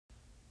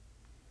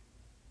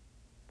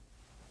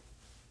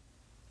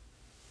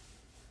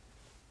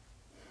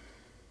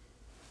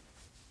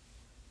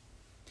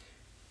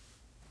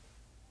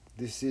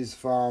This is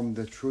from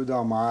the True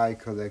Dharma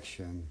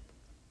collection.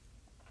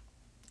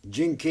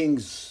 Jin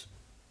King's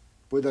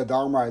Buddha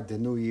Dharma at the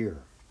New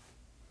Year.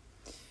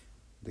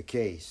 The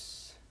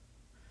case.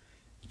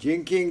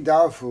 Jin King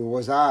Daofu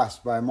was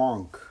asked by a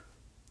monk,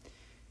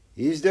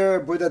 "Is there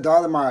a Buddha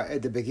Dharma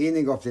at the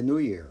beginning of the New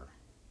Year?"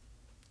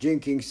 Jin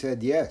King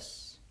said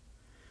yes.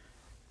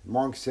 The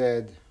monk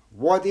said,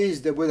 "What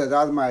is the Buddha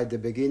Dharma at the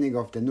beginning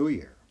of the New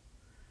Year?"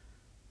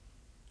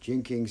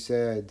 Jin King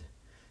said,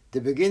 "The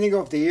beginning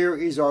of the year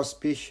is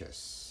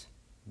auspicious.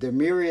 The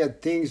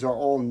myriad things are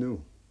all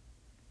new."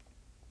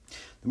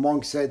 The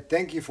monk said,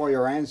 "Thank you for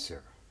your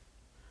answer."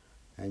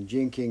 And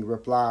Jin King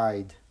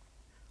replied,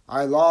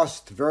 "I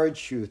lost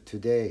virtue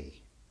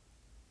today."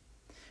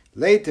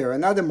 Later,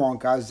 another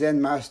monk asked Zen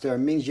master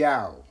Ming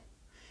Jiao,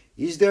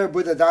 "Is there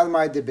Buddha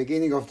Dharma at the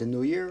beginning of the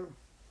New Year?"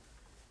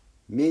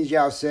 Ming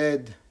Jiao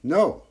said,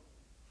 "No."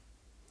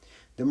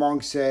 The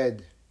monk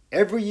said,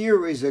 "Every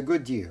year is a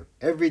good year.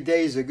 Every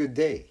day is a good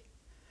day.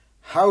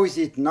 How is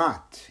it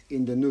not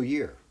in the New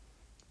Year?"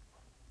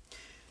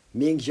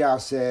 Ming Jiao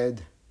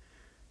said,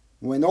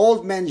 "When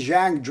old man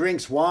Zhang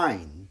drinks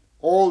wine,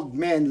 old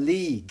man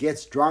Li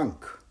gets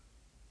drunk."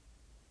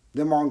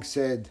 The monk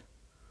said,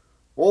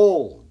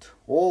 "Old,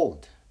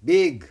 old,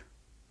 big,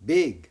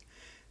 big,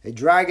 a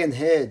dragon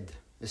head,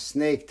 a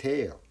snake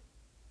tail."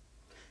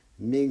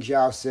 Ming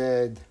Jiao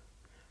said,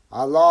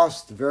 "I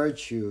lost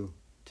virtue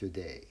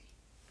today."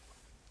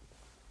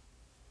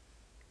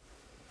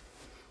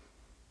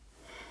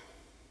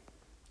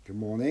 Good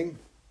morning.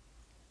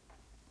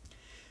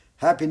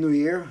 Happy New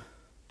Year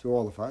to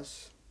all of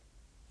us.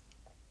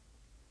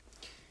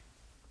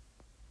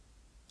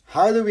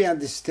 How do we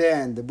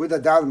understand the Buddha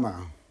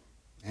Dharma,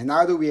 and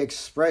how do we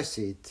express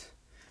it?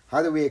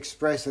 How do we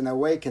express an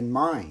awakened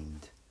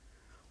mind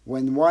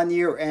when one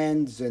year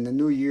ends and a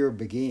new year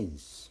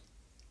begins?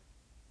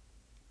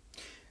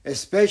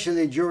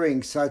 Especially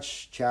during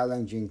such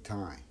challenging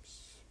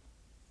times.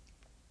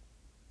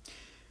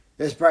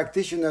 As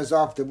practitioners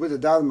of the Buddha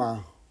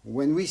Dharma,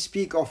 when we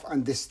speak of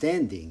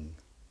understanding,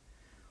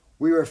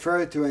 we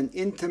refer to an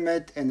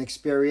intimate and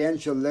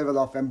experiential level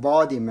of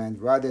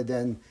embodiment rather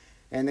than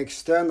an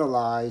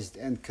externalized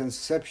and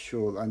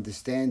conceptual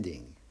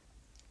understanding.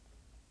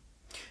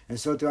 And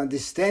so to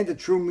understand the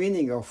true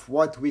meaning of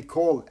what we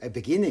call a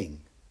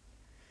beginning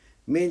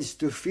means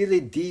to feel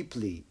it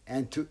deeply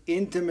and to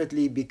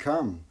intimately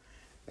become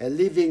a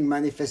living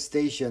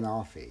manifestation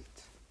of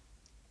it.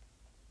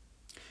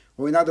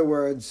 Or in other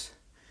words,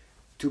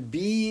 to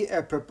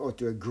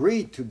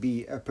agree to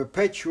be a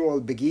perpetual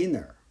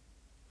beginner,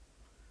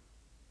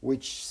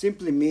 which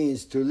simply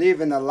means to live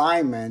in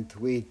alignment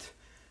with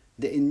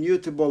the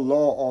immutable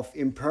law of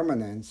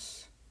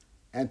impermanence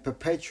and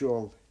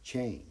perpetual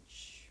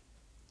change.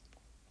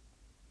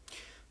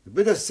 The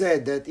Buddha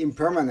said that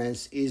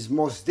impermanence is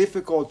most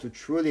difficult to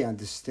truly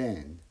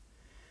understand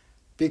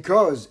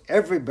because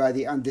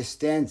everybody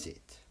understands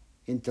it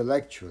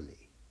intellectually.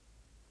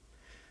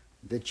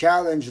 The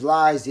challenge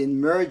lies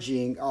in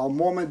merging our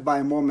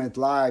moment-by-moment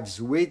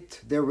lives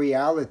with the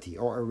reality,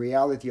 or a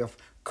reality of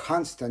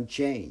constant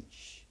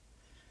change.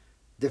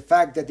 The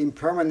fact that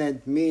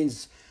impermanent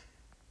means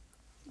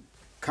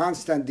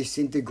constant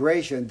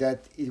disintegration,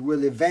 that it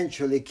will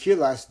eventually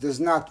kill us, does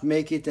not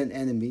make it an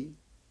enemy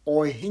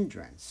or a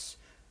hindrance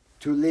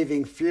to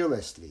living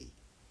fearlessly.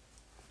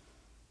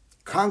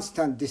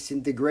 Constant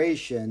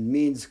disintegration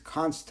means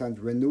constant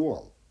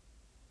renewal.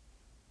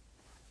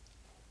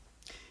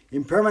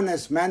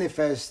 Impermanence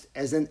manifests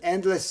as an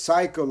endless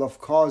cycle of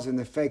cause and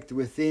effect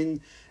within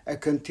a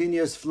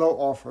continuous flow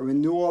of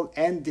renewal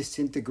and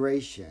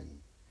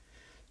disintegration.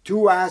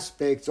 Two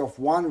aspects of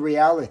one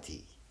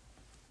reality.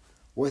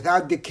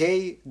 Without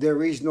decay,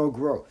 there is no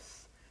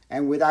growth.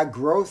 And without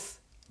growth,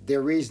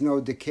 there is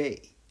no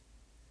decay.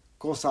 Of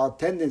course, our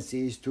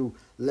tendency is to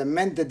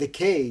lament the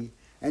decay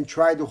and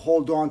try to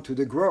hold on to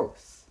the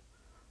growth.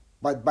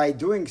 But by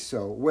doing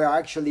so, we're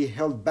actually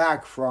held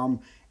back from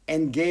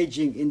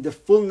engaging in the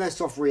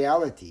fullness of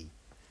reality,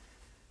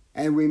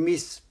 and we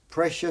miss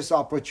precious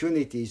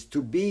opportunities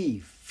to be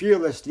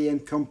fearlessly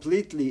and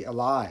completely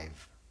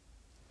alive.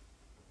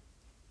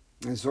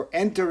 And so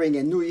entering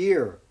a new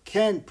year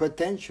can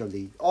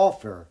potentially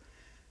offer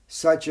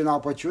such an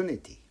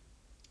opportunity.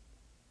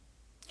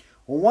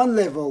 On one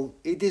level,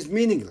 it is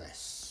meaningless,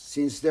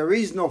 since there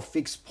is no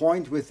fixed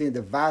point within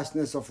the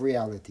vastness of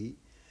reality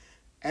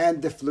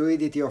and the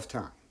fluidity of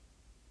time.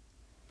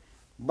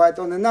 But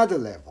on another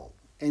level,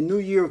 a new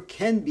year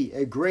can be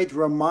a great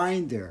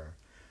reminder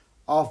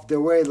of the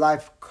way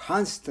life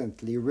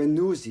constantly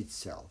renews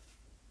itself,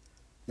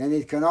 and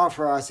it can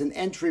offer us an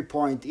entry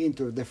point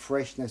into the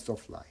freshness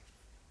of life.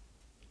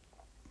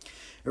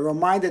 A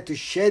reminder to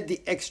shed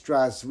the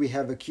extras we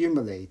have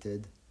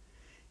accumulated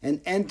and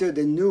enter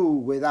the new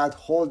without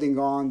holding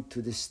on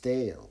to the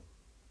stale.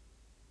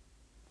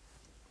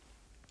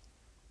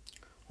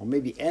 Or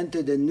maybe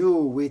enter the new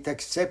with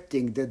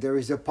accepting that there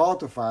is a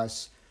part of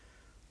us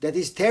that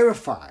is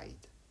terrified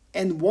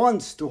and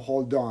wants to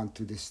hold on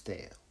to the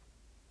stale.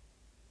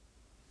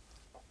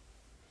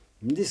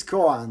 In this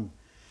koan,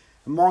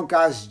 A monk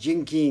asked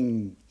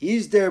Jinking,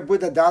 is there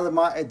Buddha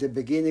Dharma at the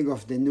beginning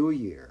of the new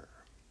year?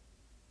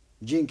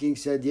 Jinking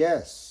said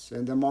yes,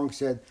 and the monk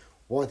said,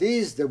 what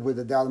is the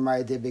Buddha Dharma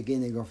at the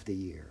beginning of the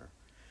year?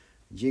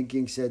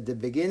 Jinking said, the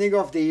beginning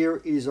of the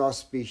year is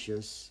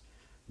auspicious.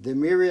 The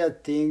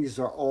myriad things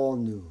are all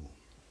new.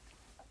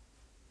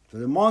 So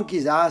the monk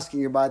is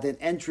asking about an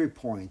entry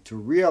point to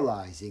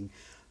realizing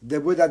the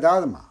Buddha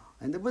Dharma.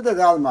 And the Buddha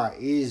Dharma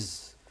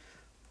is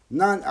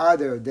none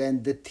other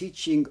than the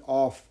teaching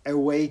of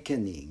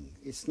awakening.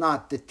 It's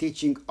not the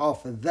teaching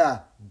of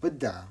the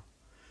Buddha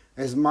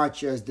as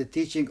much as the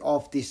teaching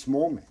of this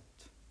moment,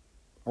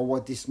 or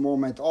what this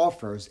moment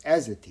offers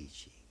as a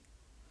teaching.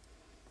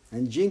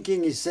 And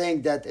Jinking is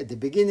saying that at the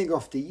beginning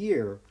of the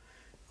year,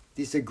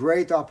 this is a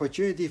great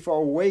opportunity for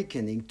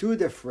awakening to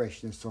the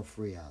freshness of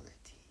reality.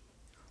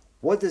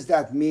 What does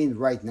that mean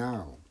right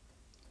now?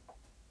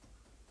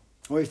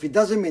 Or if it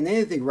doesn't mean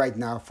anything right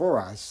now for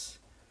us,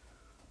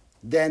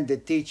 then the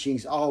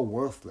teachings are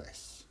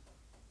worthless.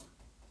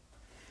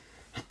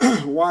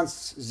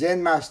 Once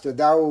Zen Master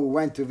Dao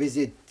went to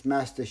visit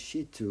Master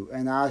Shitu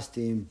and asked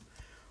him,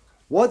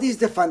 what is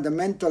the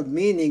fundamental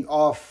meaning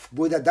of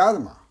Buddha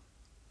Dharma?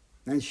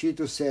 And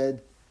Shitu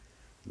said,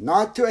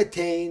 not to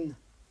attain,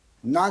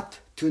 not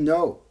to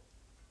know.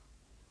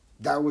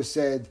 Dao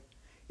said,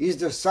 is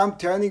there some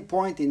turning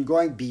point in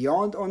going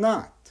beyond or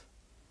not?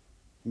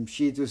 And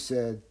Shitu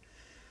said,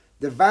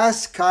 the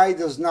vast sky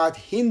does not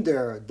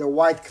hinder the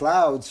white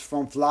clouds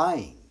from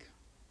flying.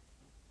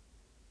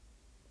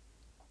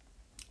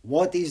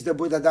 What is the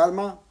Buddha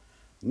Dharma?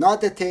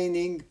 Not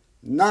attaining,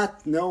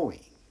 not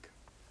knowing.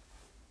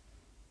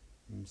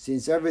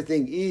 Since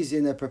everything is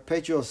in a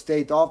perpetual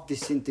state of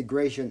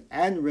disintegration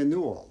and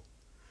renewal,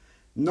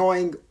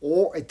 knowing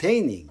or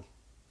attaining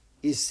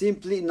is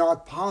simply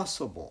not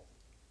possible.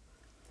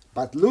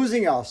 But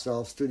losing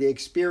ourselves to the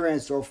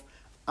experience of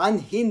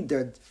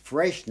unhindered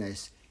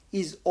freshness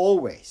is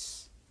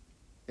always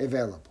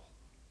available.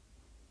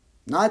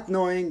 Not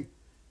knowing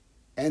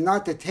and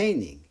not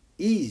attaining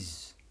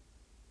is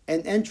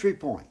an entry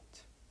point.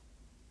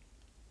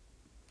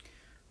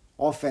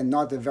 Often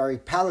not a very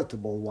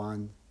palatable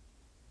one,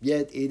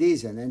 yet it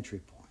is an entry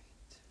point.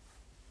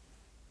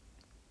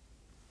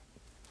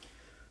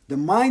 The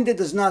mind that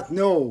does not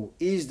know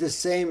is the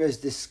same as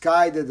the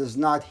sky that does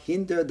not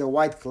hinder the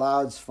white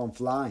clouds from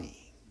flying.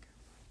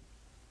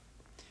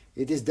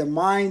 It is the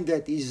mind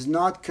that is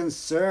not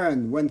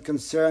concerned when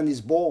concern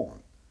is born,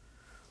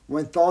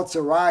 when thoughts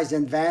arise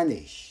and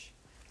vanish,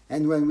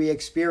 and when we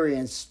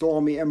experience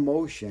stormy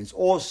emotions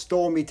or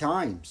stormy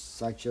times,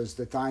 such as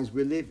the times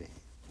we live in.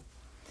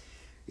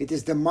 It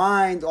is the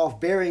mind of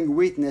bearing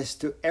witness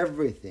to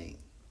everything,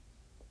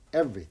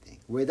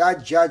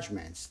 without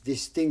judgments,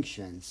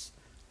 distinctions,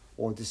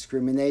 or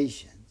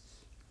discriminations.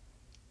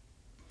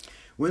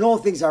 When all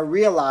things are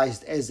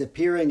realized as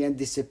appearing and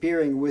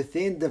disappearing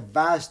within the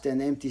vast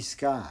and empty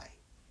sky,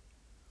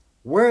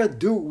 where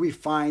do we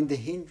find the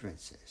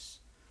hindrances?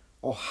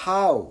 Or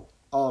how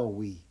are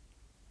we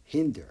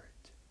hindered?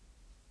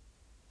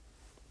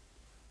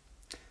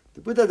 The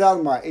Buddha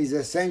Dharma is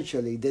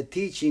essentially the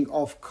teaching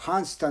of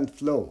constant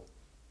flow,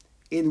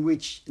 in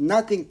which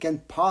nothing can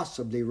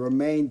possibly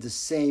remain the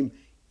same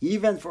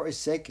even for a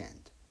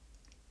second.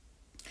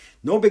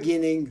 No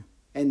beginning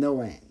and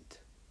no end.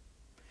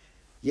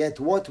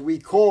 Yet what we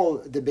call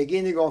the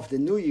beginning of the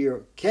new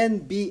year can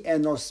be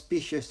an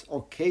auspicious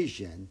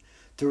occasion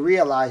to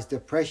realize the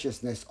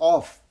preciousness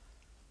of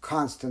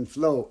constant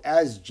flow,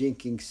 as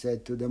Jinking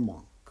said to the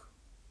monk.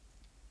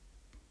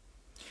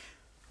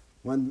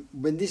 When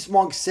this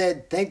monk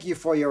said, thank you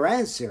for your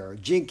answer,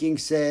 Jinking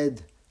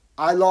said,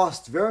 I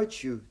lost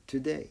virtue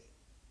today.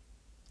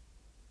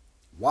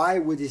 Why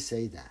would he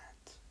say that?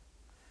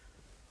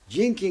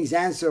 Jinking's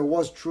answer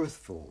was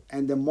truthful,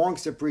 and the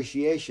monk's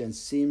appreciation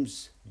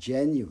seems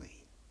genuine.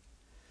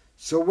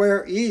 So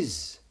where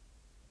is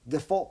the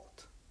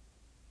fault?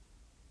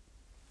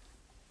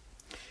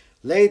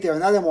 Later,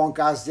 another monk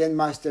asked Zen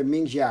Master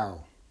Mingjiao,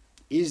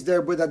 is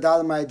there Buddha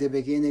Dharma at the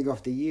beginning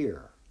of the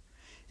year?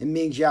 And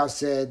Mingjiao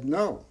said,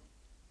 no.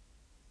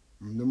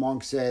 And the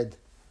monk said,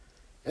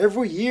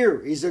 every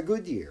year is a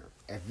good year.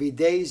 Every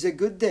day is a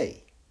good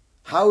day.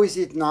 How is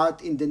it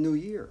not in the new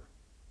year?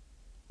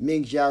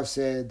 Mingjiao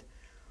said,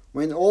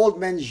 when old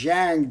man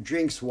Zhang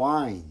drinks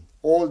wine,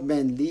 old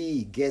man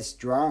Li gets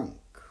drunk.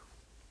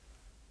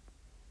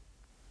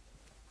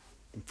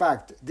 In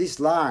fact, this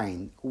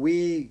line,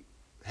 we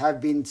have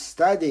been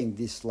studying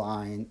this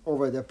line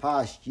over the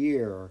past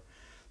year,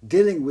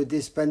 dealing with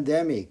this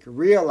pandemic,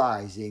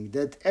 realizing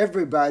that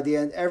everybody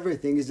and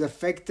everything is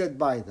affected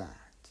by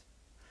that.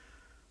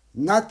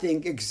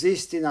 Nothing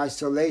exists in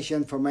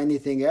isolation from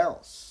anything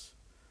else.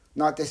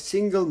 Not a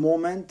single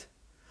moment,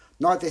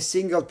 not a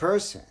single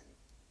person.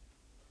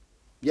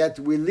 Yet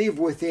we live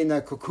within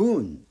a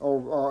cocoon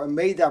or a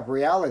made-up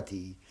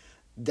reality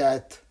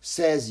that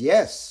says,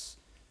 yes,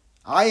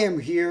 I am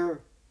here,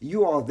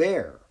 you are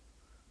there.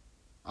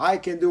 I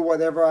can do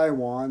whatever I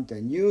want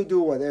and you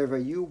do whatever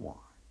you want.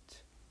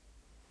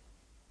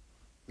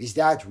 Is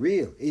that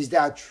real? Is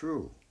that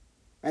true?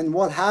 And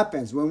what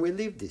happens when we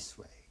live this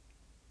way?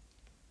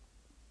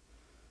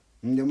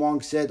 And the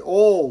monk said,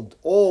 old,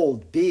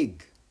 old,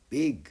 big,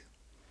 big.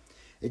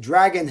 A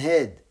dragon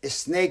head, a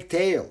snake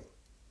tail.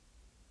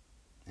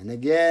 And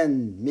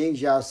again,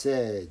 Mingjiao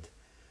said,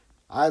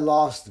 I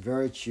lost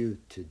virtue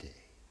today.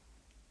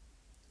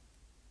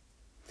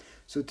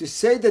 So to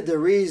say that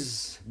there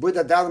is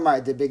Buddha Dharma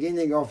at the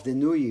beginning of the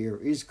new year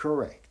is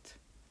correct.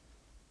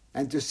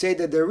 And to say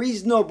that there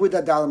is no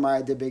Buddha Dharma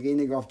at the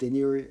beginning of the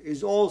new year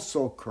is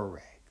also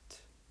correct.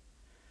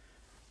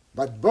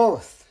 But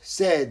both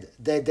said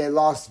that they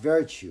lost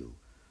virtue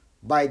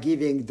by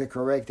giving the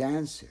correct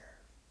answer.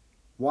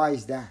 Why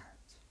is that?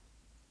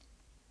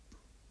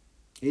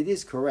 It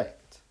is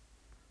correct.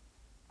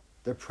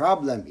 The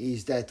problem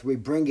is that we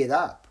bring it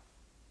up.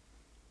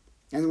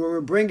 And when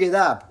we bring it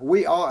up,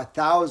 we are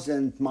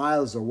 1,000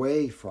 miles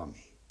away from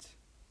it.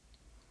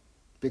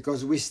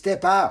 Because we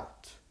step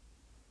out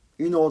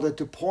in order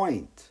to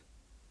point.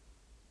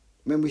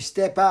 When we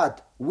step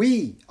out,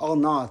 we are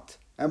not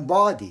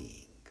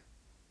embodying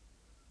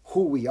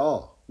who we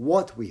are,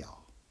 what we are.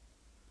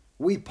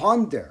 We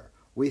ponder,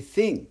 we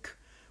think,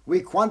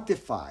 we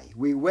quantify,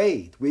 we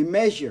weigh, we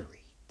measure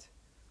it,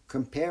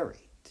 compare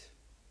it,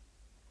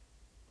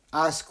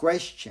 ask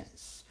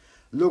questions,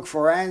 look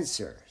for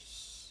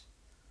answers,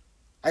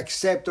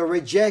 accept or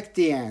reject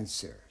the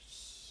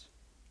answers.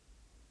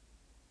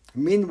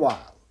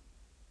 Meanwhile,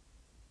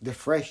 the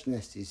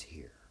freshness is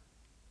here.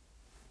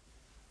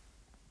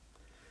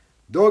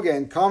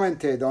 Dogen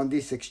commented on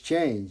this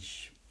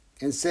exchange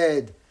and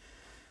said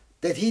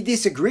that he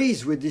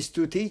disagrees with these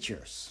two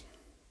teachers.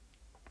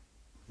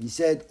 He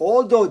said,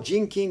 although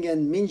Jinqing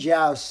and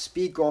Mingjiao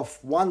speak of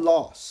one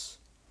loss,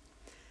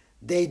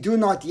 they do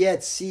not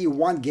yet see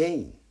one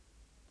gain.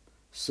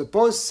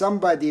 Suppose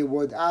somebody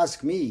would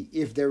ask me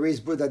if there is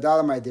Buddha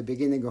Dharma at the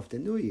beginning of the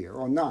new year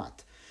or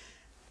not.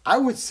 I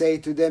would say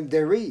to them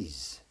there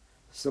is.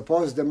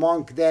 Suppose the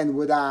monk then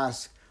would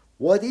ask,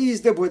 what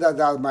is the Buddha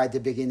Dharma at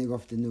the beginning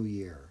of the new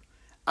year?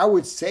 I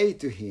would say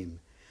to him,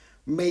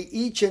 may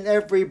each and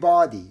every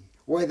body,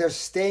 whether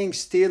staying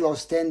still or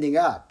standing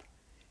up,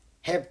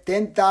 have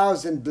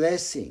 10,000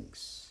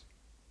 blessings.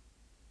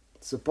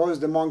 Suppose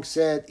the monk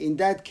said, in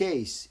that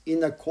case,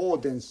 in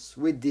accordance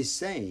with this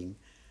saying,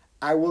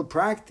 I will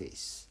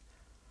practice.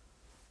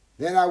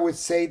 Then I would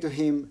say to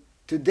him,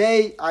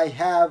 today I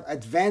have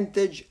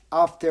advantage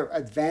after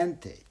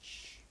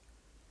advantage,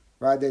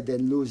 rather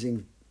than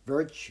losing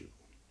virtue.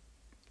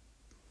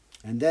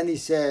 And then he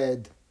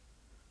said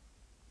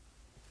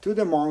to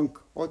the monk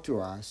or to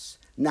us,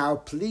 now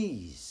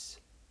please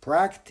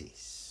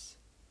practice.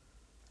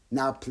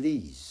 Now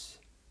please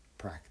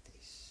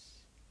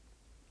practice.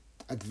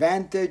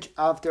 Advantage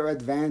after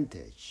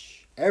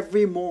advantage,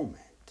 every moment,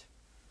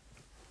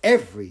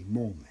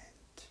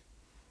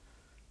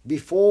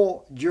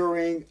 before,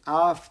 during,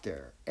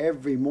 after,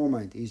 every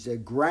moment is a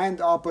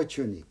grand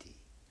opportunity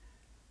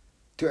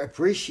to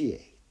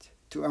appreciate,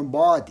 to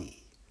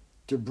embody,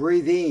 to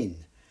breathe in,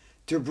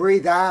 to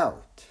breathe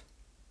out,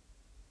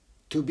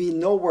 to be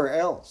nowhere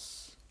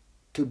else,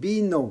 to be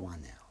no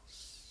one else.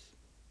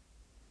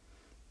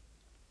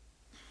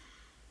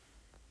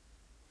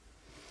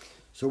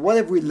 So what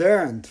have we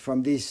learned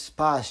from this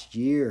past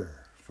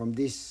year, from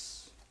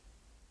this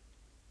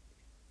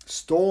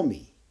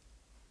stormy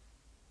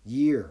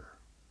year?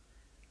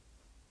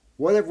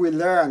 What have we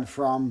learned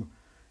from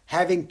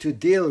having to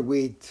deal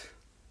with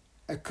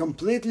a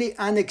completely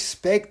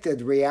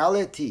unexpected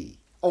reality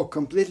or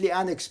completely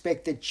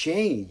unexpected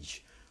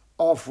change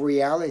of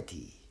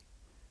reality?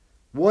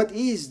 What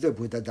is the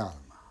Buddha Dharma?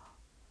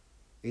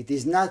 It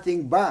is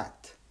nothing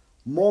but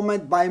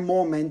moment by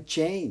moment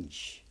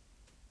change.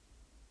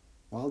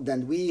 Well,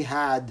 then we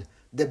had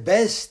the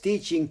best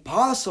teaching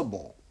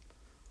possible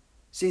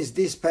since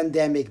this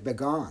pandemic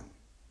began.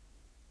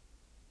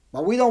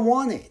 But we don't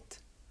want it.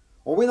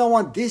 Or we don't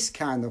want this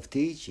kind of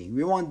teaching.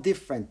 We want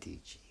different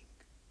teaching.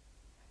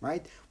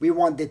 Right? We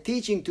want the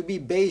teaching to be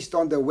based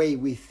on the way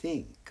we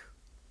think.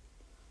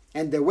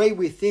 And the way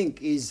we think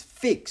is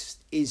fixed,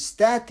 is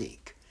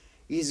static,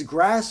 is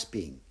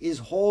grasping, is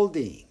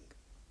holding.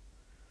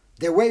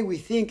 The way we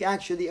think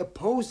actually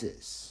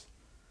opposes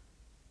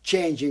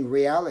changing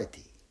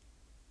reality.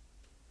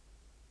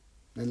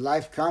 And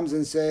life comes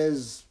and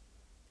says,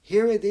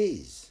 here it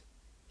is.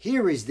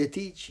 Here is the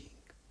teaching.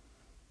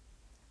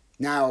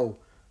 Now,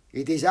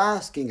 it is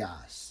asking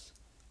us,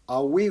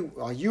 are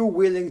you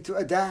willing to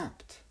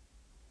adapt?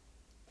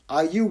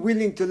 Are you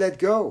willing to let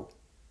go?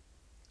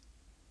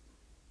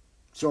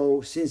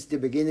 So, since the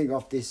beginning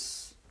of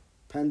this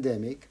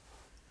pandemic,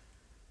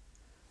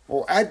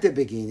 or at the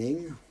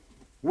beginning,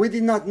 we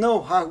did not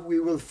know how we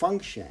will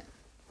function.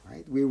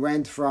 Right? We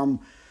went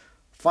from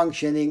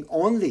functioning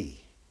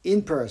only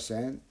in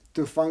person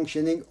to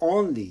functioning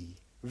only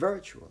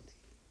virtually.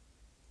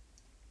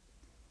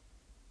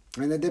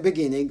 And at the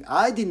beginning,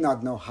 I did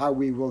not know how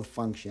we will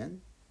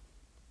function.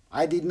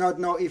 I did not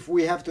know if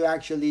we have to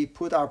actually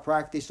put our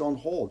practice on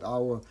hold,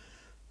 our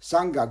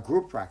Sangha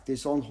group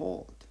practice on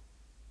hold.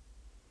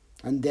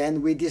 And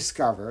then we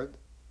discovered,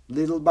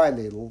 little by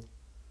little,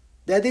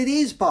 that it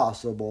is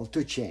possible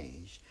to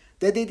change,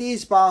 that it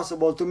is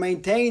possible to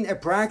maintain a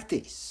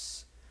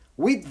practice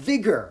with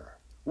vigor,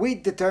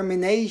 with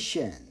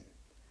determination,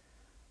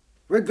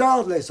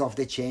 regardless of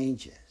the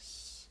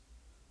changes,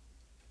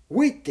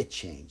 with the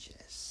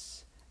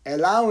changes,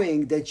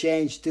 allowing the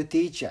change to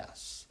teach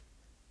us,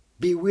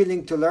 be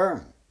willing to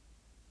learn,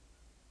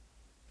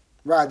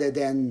 rather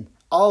than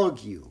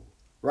argue,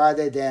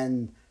 rather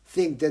than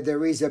think that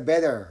there is a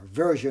better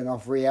version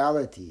of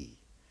reality,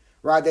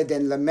 rather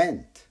than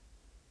lament.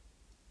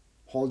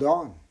 Hold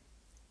on.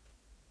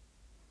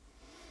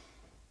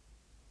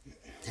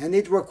 And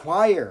it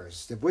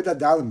requires, the Buddha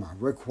Dharma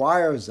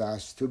requires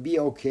us to be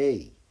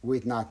okay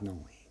with not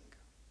knowing.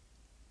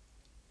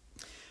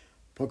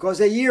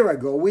 Because a year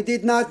ago we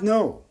did not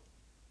know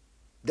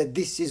that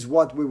this is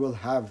what we will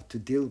have to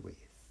deal with.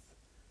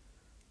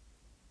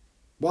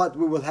 What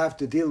we will have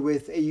to deal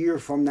with a year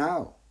from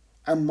now,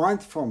 a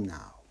month from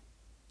now.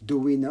 Do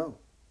we know?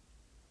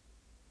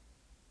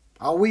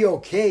 Are we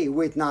okay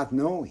with not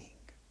knowing?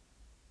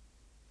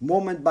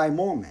 Moment by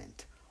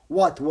moment,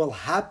 what will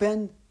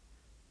happen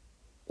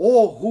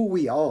or who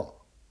we are.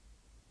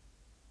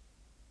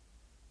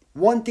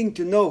 Wanting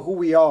to know who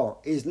we are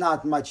is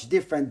not much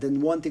different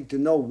than wanting to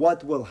know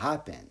what will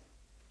happen.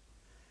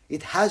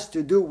 It has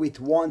to do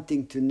with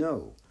wanting to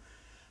know.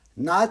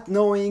 Not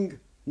knowing,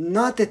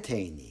 not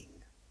attaining.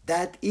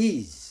 That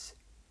is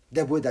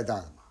the Buddha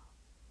Dharma.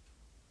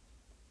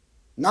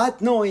 Not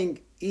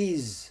knowing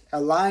is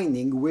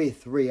aligning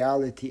with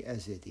reality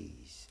as it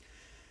is.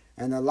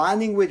 And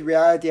aligning with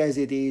reality as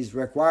it is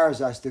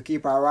requires us to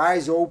keep our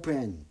eyes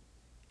open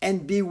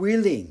and be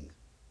willing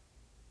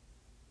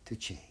to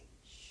change.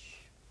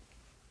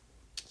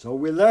 So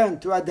we learn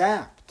to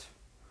adapt.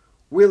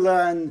 We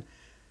learn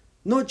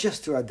not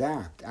just to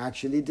adapt,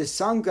 actually. The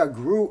Sangha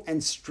grew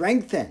and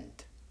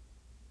strengthened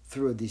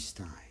through this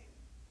time.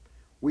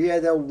 We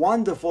had a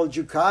wonderful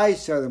Jukai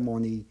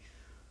ceremony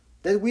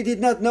that we did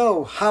not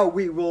know how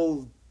we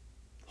will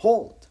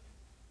hold.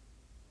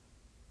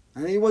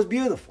 And it was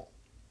beautiful.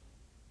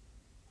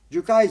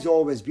 Jukai is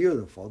always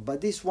beautiful,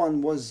 but this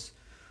one was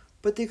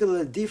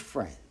particularly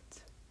different.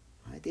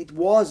 Right? It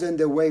wasn't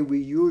the way we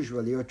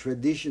usually or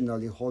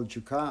traditionally hold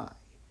Jukai.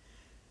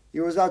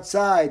 It was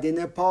outside in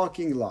a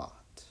parking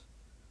lot.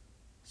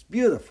 It's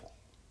beautiful.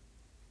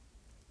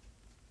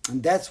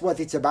 And that's what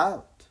it's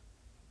about.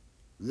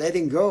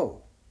 Letting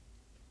go.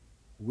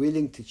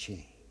 Willing to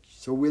change.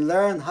 So we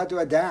learn how to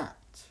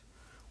adapt.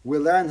 We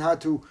learn how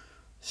to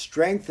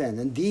strengthen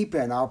and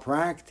deepen our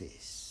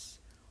practice.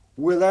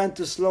 We learn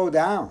to slow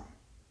down.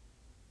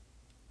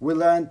 We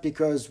learn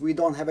because we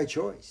don't have a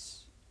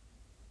choice.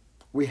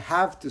 We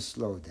have to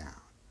slow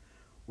down.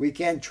 We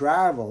can't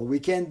travel. We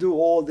can't do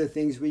all the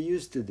things we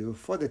used to do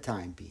for the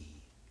time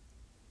being.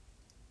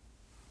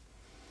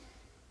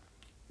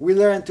 We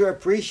learn to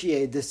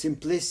appreciate the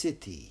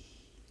simplicity.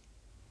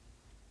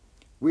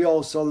 We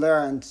also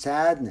learned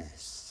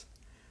sadness.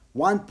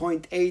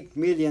 1.8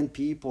 million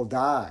people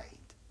died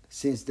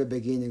since the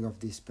beginning of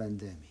this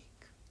pandemic.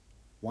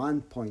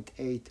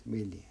 1.8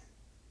 million.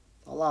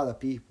 A lot of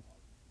people.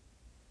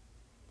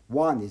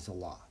 One is a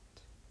lot.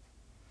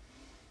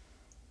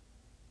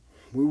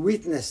 We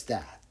witnessed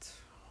that.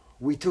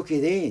 We took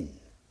it in.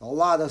 A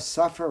lot of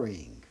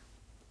suffering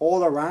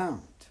all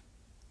around.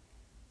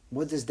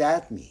 What does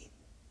that mean?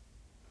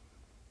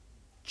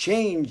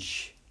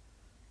 Change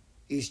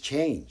is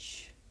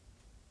change.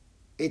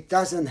 It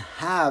doesn't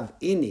have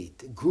in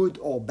it good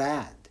or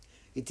bad.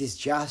 It is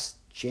just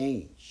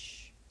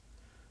change.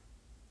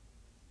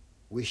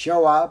 We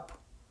show up,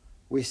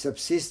 we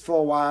subsist for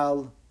a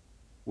while,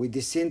 we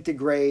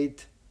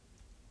disintegrate,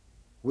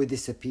 we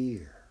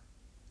disappear.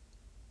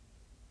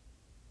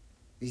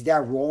 Is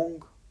that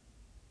wrong?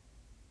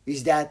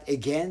 Is that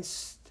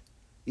against?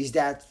 Is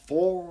that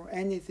for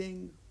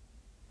anything?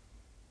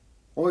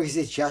 Or is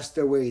it just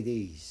the way it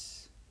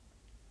is?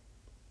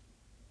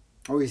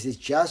 Or is it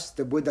just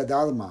the Buddha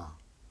Dharma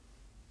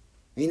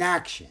in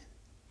action?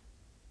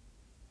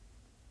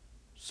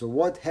 So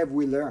what have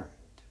we learned?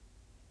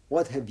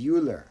 What have you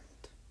learned?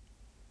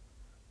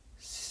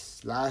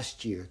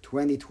 Last year,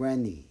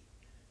 2020,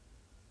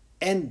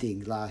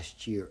 ending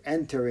last year,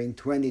 entering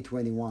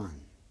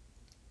 2021.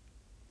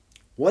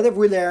 What have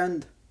we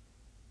learned?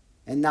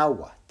 And now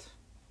what?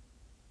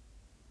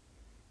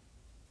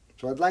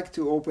 So I'd like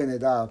to open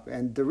it up.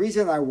 And the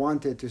reason I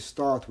wanted to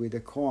start with the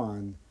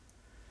koan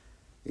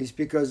is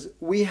because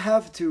we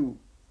have to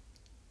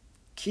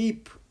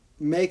keep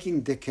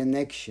making the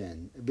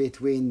connection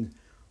between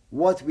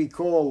what we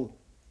call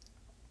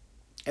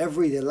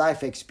everyday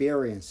life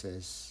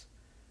experiences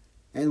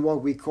and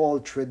what we call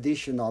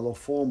traditional or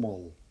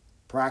formal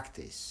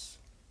practice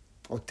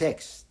or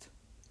text.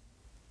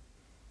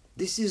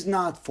 This is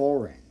not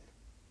foreign.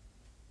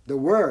 The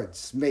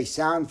words may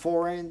sound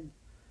foreign,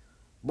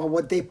 but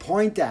what they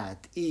point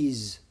at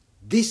is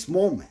this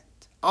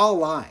moment, our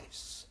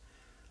lives,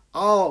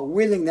 our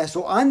willingness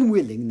or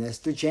unwillingness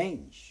to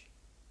change.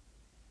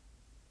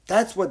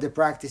 That's what the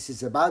practice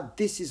is about.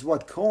 This is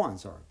what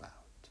koans are about.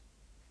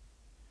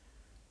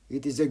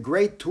 It is a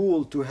great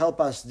tool to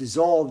help us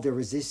dissolve the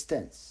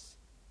resistance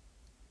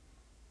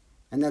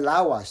and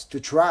allow us to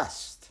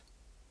trust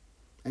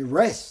and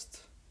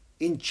rest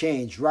in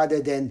change rather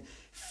than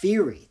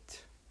fear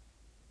it.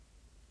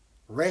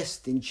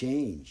 Rest in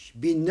change.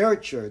 Be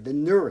nurtured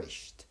and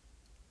nourished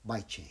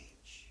by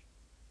change.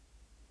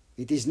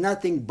 It is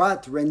nothing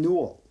but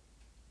renewal.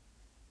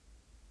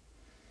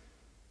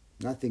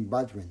 Nothing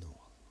but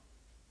renewal.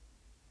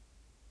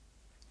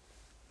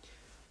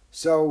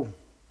 So,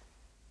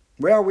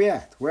 where are we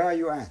at? Where are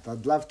you at?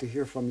 I'd love to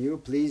hear from you.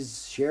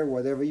 Please share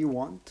whatever you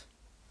want.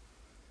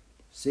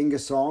 Sing a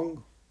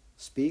song,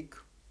 speak,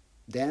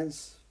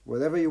 dance,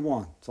 whatever you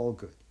want. It's all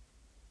good.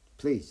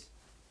 Please.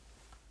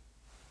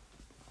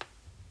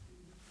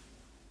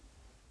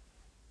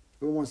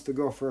 Who wants to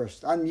go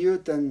first?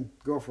 Unmute and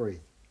go for it.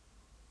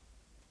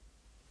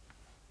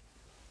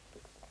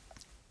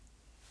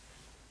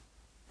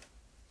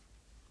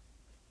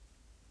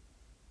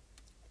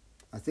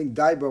 I think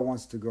Daiba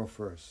wants to go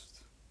first.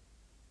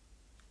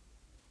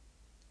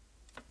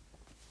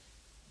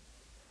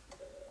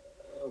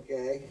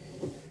 Okay.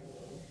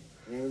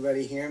 Can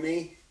everybody hear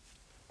me?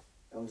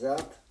 Thumbs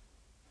up?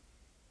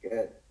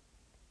 Good.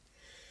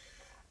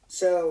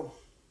 So,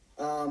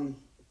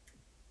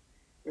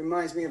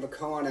 reminds me of a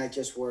koan I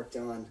just worked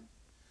on.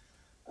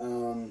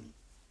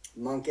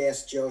 Monk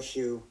asked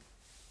Joshu,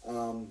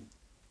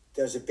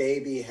 does a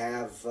baby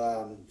have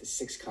the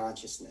sixth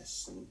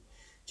consciousness? And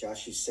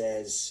Joshu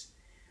says,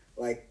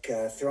 like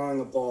throwing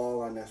a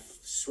ball on a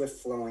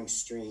swift-flowing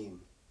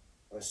stream,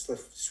 or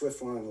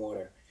swift-flowing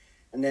water.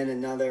 And then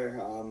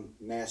another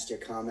master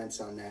comments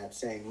on that,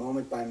 saying,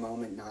 moment by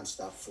moment,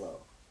 nonstop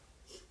flow.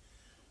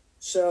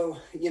 So,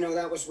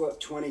 that was what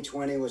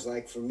 2020 was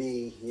like for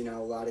me. A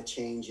lot of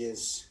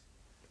changes.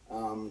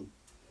 I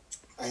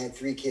had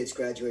 3 kids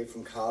graduate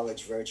from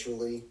college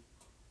virtually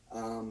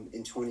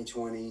in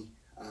 2020.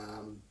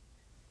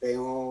 They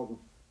all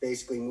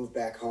basically moved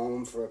back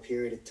home for a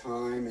period of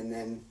time and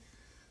then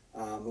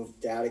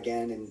moved out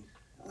again, and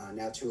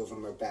now 2 of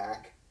them are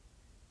back.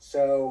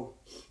 So,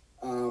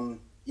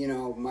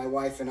 my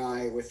wife and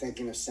I were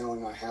thinking of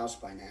selling our house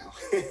by now,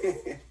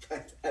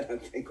 but I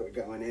don't think we're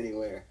going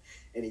anywhere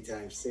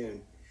anytime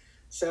soon.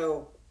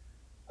 So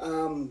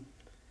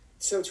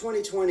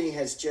 2020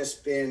 has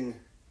just been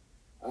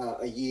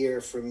a year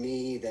for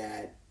me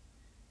that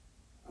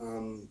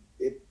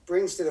it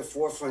brings to the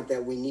forefront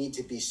that we need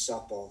to be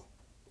supple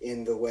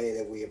in the way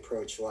that we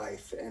approach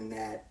life, and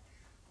that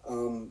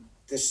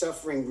the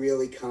suffering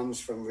really comes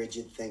from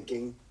rigid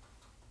thinking,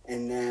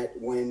 and that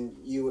when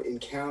you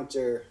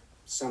encounter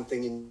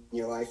something in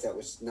your life that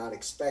was not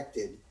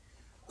expected,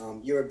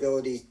 your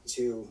ability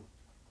to,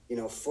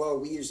 flow,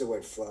 we use the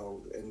word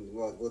flow, and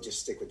we'll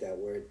just stick with that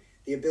word,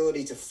 the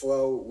ability to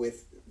flow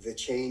with the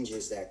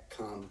changes that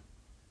come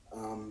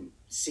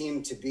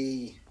seem to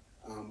be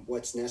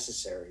what's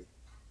necessary,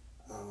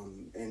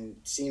 and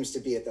seems to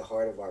be at the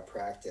heart of our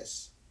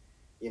practice.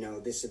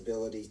 This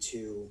ability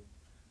to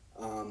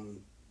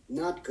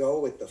not go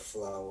with the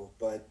flow,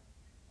 but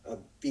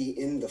be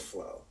in the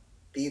flow,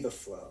 be the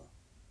flow.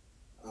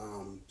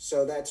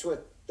 So that's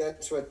what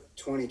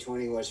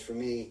 2020 was for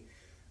me.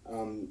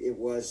 It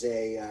was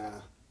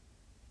a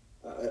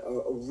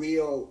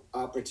real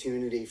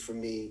opportunity for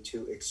me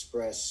to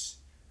express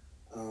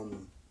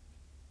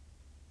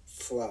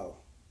flow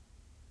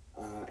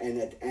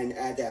and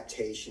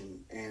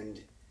adaptation,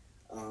 and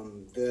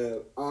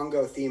the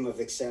Ongo theme of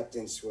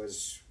acceptance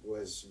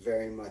was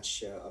very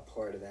much a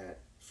part of that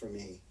for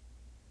me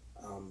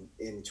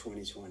in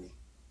 2020.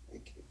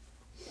 Thank you.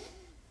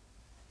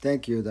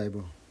 Thank you,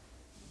 Daibo.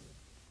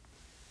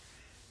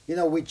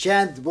 We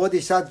chant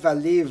Bodhisattva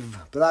live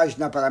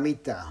Prajna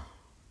Paramita.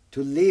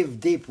 To live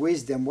deep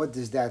wisdom, what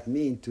does that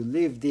mean? To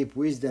live deep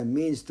wisdom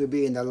means to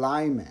be in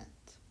alignment,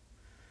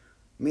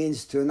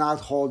 means to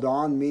not hold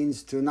on,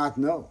 means to not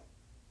know.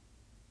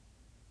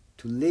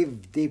 To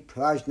live deep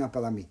Prajna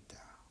Paramita.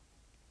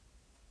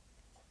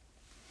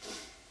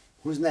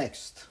 Who's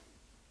next?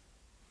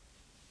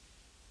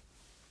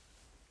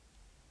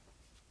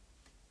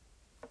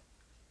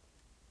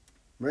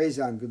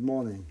 Rezan, good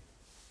morning.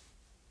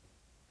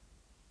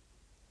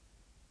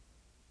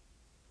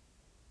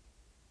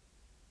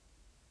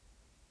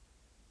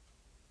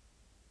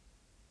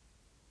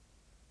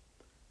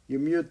 You're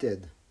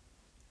muted.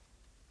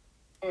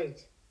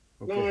 Right.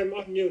 Okay. Now I'm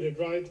unmuted,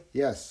 right?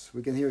 Yes,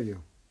 we can hear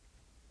you.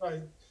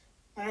 Right.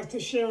 I have to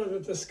share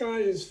that the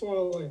sky is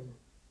falling.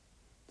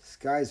 The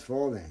sky is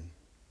falling.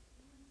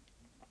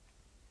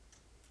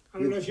 I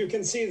don't know if you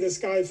can see the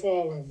sky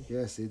falling.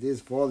 Yes, it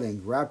is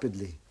falling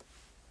rapidly.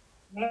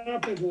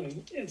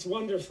 Rapidly. It's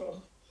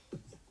wonderful.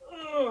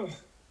 Oh,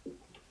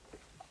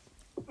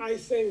 I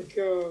think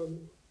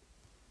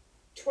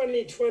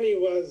 2020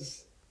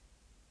 was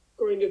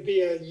going to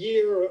be a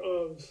year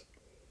of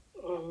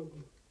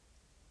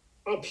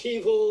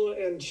upheaval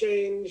and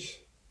change,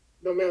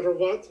 no matter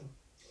what.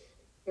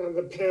 And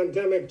the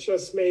pandemic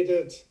just made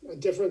it a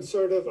different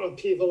sort of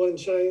upheaval and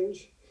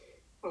change.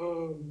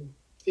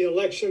 The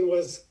election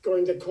was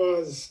going to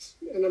cause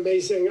an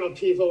amazing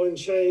upheaval and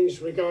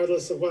change,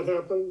 regardless of what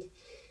happened.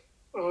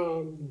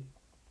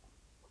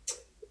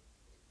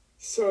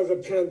 So the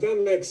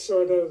pandemic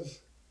sort of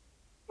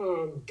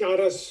got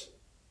us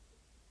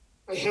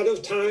ahead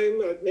of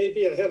time,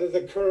 maybe ahead of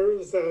the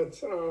curve, that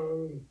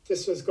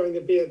this was going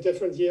to be a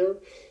different year.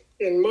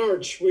 In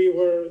March, we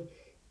were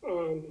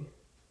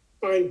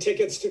buying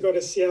tickets to go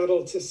to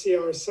Seattle to see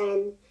our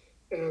son,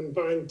 and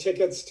buying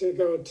tickets to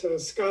go to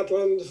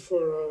Scotland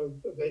for a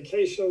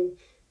vacation.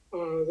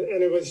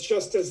 And it was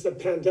just as the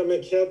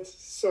pandemic hit.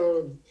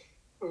 So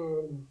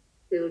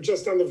we were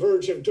just on the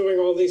verge of doing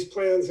all these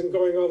plans and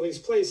going all these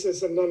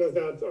places, and none of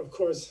that, of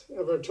course,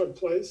 ever took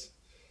place.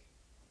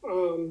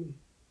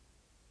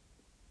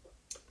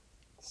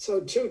 So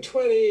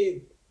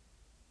 220,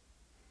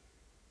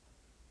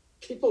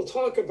 people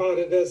talk about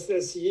it as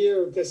this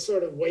year, this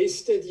sort of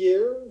wasted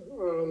year.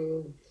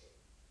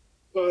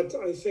 But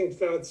I think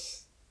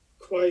that's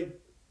quite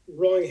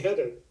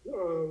wrong-headed.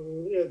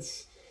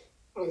 It's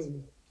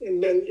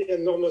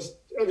in almost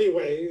every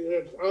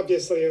way,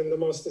 obviously in the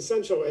most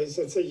essential ways,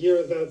 it's a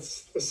year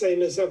that's the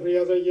same as every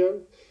other year.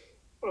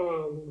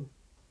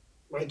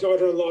 My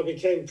daughter-in-law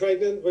became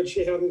pregnant, which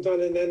she hadn't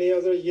done in any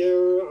other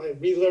year. I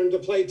relearned to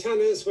play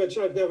tennis, which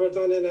I've never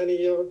done in any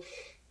year.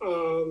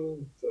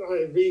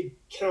 I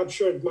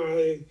recaptured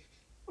my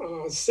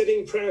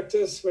sitting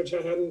practice, which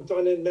I hadn't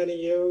done in many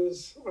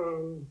years.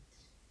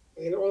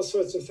 All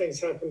sorts of things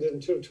happened in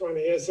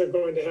 220, as they're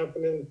going to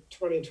happen in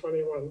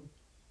 2021.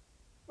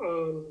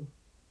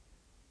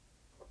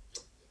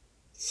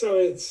 So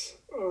it's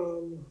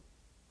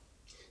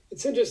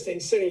interesting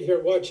sitting here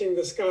watching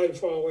the sky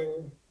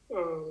falling,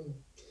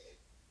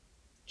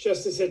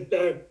 just as it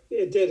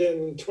did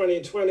in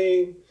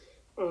 2020,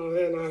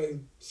 and I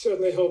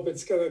certainly hope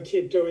it's going to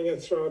keep doing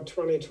it throughout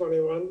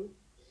 2021.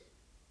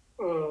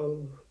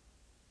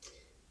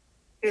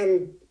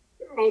 And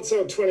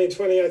also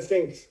 2020, I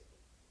think,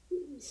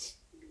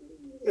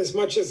 as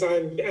much as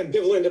I'm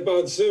ambivalent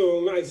about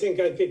Zoom, I think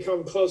I've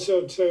become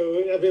closer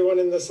to everyone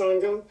in the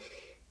Sangha.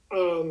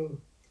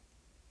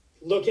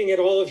 Looking at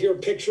all of your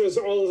pictures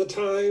all the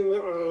time,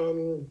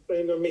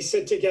 we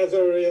sit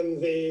together in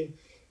the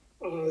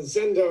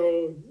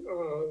Zendo.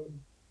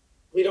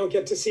 We don't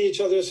get to see each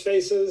other's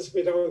faces.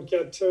 We don't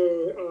get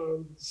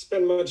to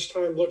spend much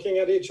time looking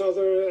at each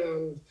other.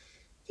 And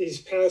these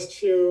past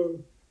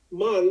few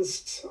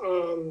months,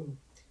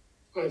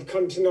 I've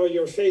come to know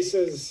your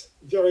faces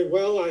very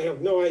well. I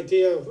have no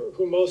idea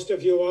who most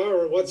of you are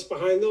or what's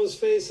behind those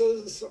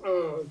faces,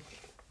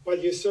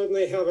 but you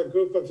certainly have a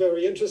group of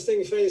very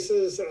interesting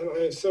faces, and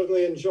I've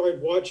certainly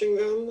enjoyed watching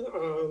them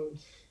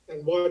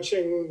and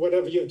watching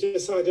whatever you've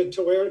decided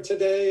to wear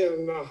today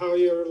and how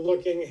you're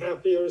looking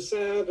happy or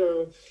sad,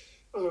 or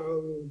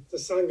the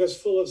Sangha's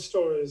full of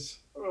stories.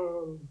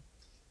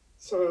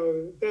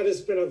 So that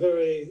has been a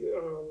very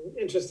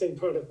interesting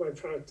part of my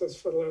practice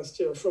for the last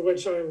year, for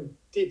which I'm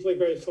deeply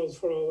grateful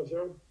for all of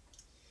you.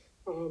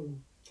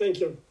 Thank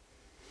you.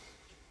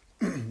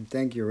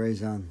 Thank you,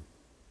 Rezan.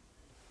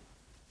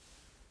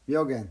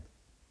 Yogen.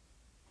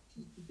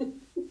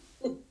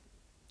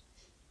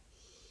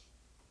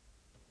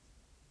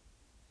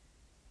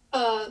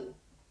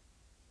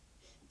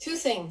 Two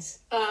things.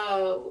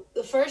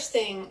 The first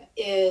thing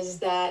is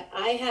that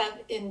I have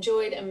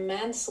enjoyed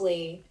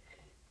immensely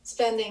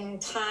spending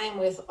time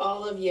with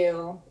all of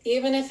you,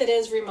 even if it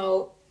is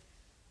remote.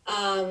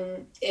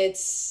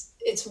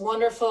 It's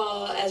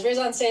wonderful, as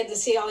Rezan said, to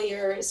see all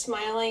your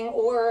smiling,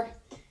 or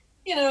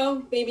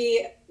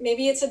maybe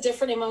it's a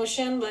different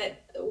emotion, but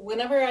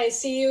whenever I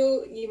see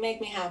you, you make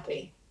me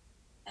happy.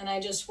 And I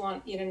just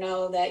want you to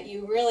know that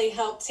you really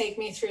helped take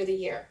me through the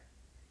year.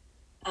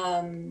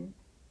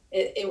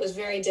 It was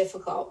very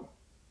difficult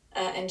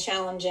and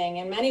challenging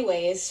in many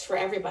ways for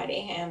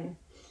everybody. And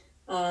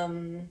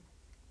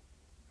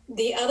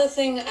the other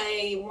thing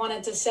I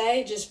wanted to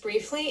say just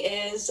briefly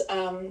is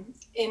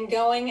in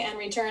going and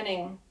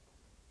returning,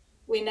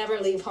 we never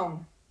leave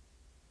home.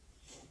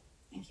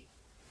 Thank you.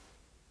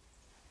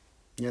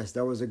 Yes,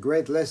 that was a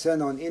great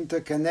lesson on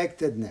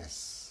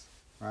interconnectedness,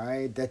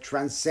 right? That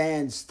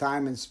transcends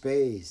time and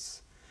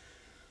space.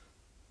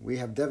 We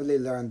have definitely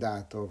learned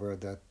that over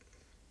that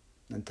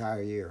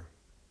entire year.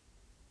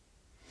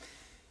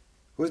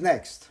 Who's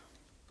next?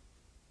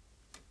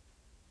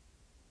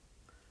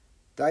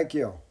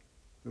 Daikyo,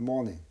 good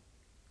morning.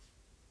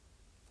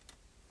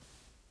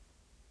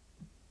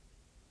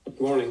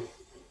 Good morning.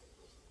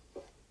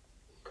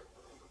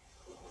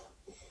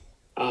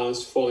 I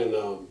was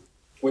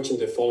watching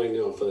the falling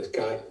of the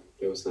sky.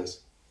 It was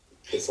nice.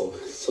 It's all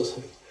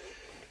so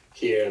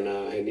here, and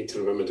I need to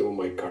remember to move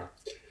my car.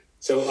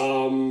 So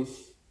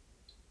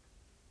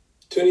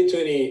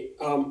 2020,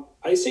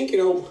 I think,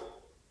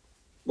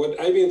 what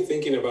I've been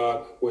thinking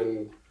about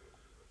when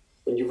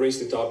you raised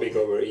the topic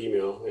over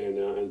email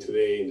and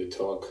today in the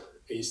talk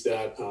is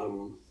that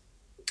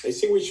I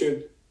think we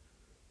should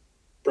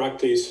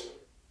practice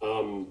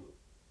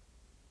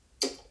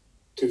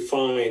to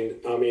find,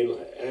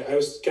 I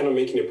was kind of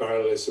making a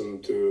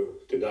parallelism to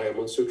the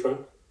Diamond Sutra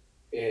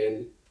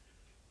and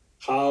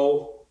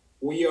how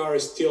we are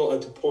still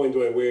at the point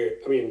where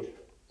I mean,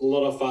 a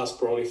lot of us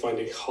probably find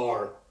it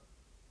hard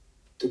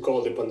to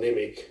call the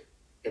pandemic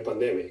a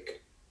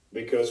pandemic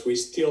because we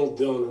still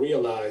don't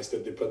realize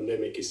that the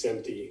pandemic is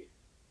empty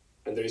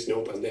and there is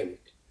no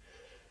pandemic.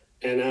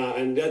 And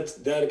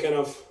that kind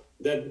of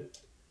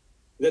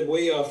that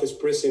way of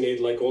expressing it,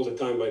 like all the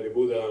time by the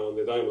Buddha on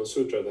the Diamond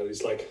Sutra, that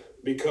is like,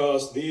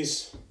 because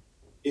this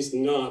is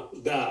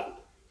not that,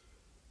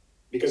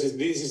 because if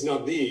this is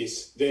not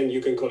this, then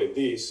you can call it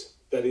this.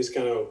 That is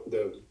kind of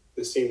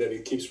the thing that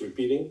it keeps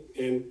repeating.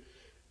 And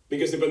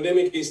because the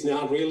pandemic is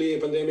not really a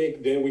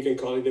pandemic, then we can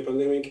call it a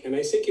pandemic. And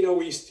I think,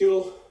 we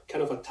still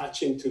kind of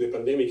attaching to the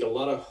pandemic a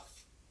lot of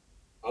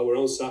our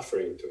own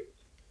suffering to it,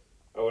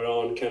 our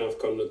own kind of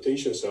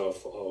connotations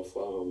of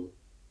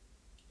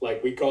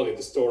like we call it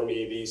the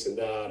stormy, this and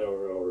that,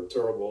 or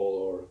terrible,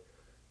 or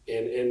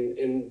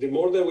and the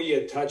more that we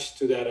attach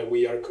to that and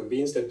we are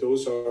convinced that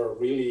those are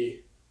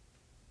really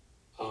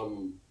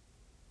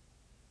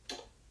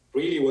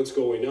really what's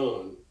going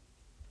on,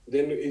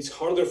 then it's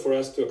harder for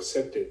us to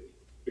accept it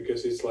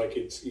because it's like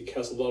it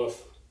has a lot of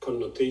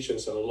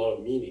connotations and a lot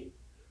of meaning.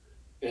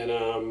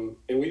 And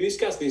we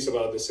discussed this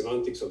about the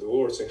semantics of the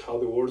words and how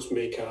the words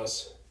make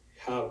us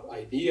have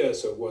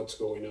ideas of what's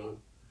going on.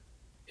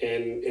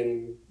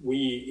 And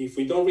if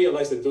we don't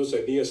realize that those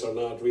ideas are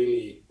not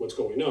really what's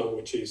going on,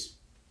 which is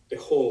the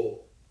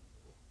whole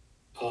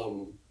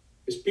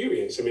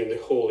experience. I mean,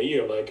 the whole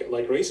year,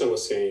 like Reza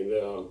was saying,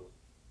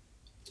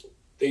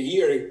 the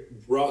year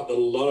brought a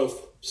lot of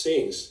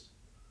things,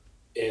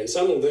 and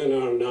some of them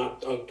are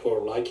not up to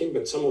our liking,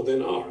 but some of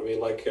them are.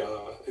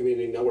 I mean,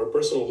 in our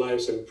personal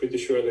lives, I'm pretty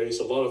sure there is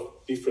a lot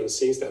of different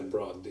things that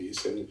brought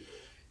this, and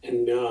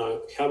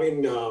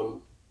having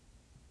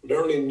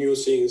learning new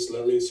things,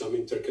 learning some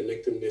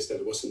interconnectedness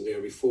that wasn't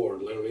there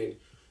before, learning,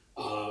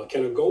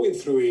 kind of going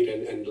through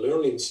it and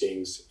learning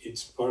things.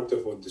 It's part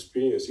of what the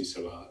experience is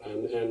about,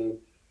 and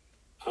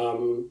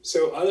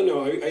so I don't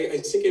know. I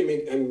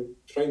think I'm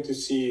trying to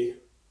see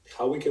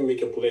how we can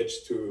make a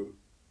pledge to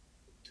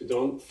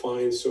don't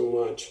find so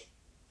much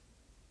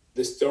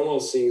the external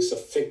things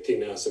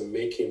affecting us and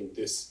making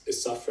this a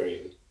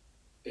suffering,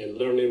 and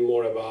learning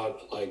more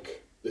about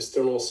like the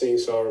external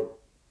things are,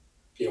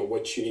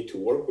 what you need to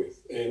work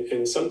with.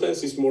 And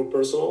sometimes it's more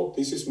personal.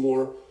 This is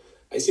more,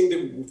 I think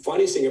the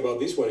funny thing about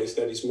this one is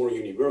that it's more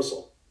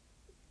universal.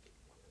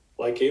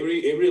 Like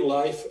every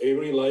life in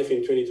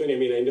 2020, I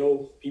mean, I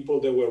know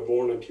people that were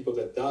born and people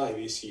that died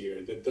this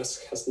year, that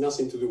has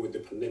nothing to do with the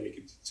pandemic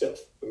itself.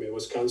 I mean, it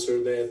was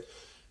cancer, death.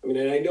 I mean,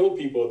 and I know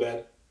people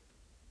that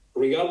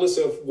regardless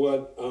of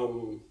what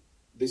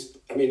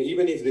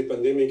even if the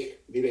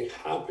pandemic didn't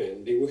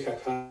happen, they would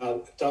have had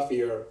a tough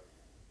year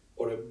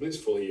or a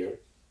blissful year.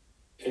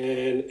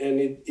 And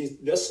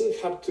it doesn't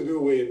have to do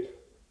with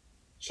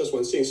just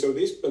one thing. So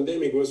this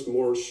pandemic was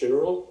more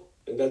general,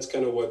 and that's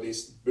kind of what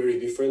is very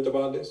different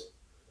about this,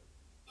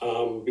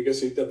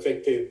 because it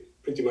affected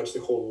pretty much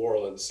the whole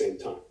world at the same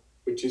time,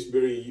 which is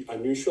very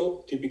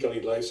unusual.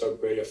 Typically, lives are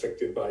very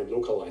affected by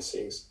localized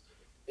things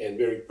and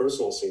very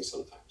personal things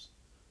sometimes.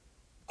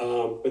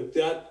 But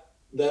that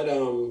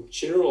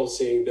general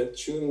thing, that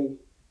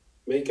shouldn't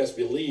make us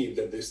believe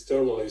that the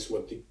external is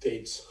what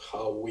dictates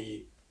how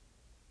we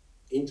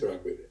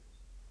interact with it.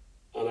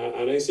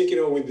 And I think,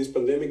 with this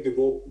pandemic,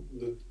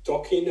 the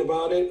talking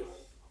about it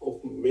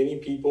of many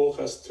people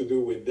has to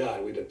do with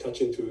that, with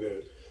attaching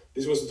to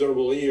this was a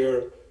terrible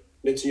year,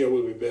 next year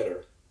will be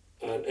better.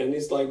 And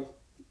it's like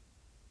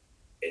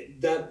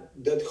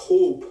that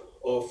hope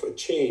of a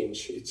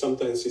change, it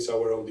sometimes is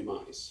our own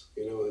demise,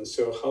 and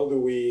so how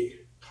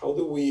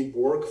do we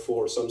work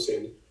for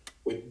something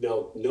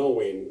without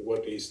knowing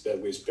what is that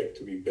we expect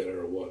to be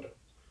better or what?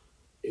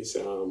 It's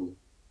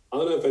I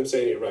don't know if I'm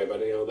saying it right,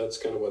 but that's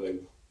kind of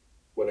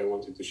what I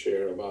wanted to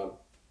share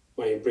about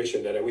my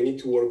impression that we need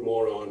to work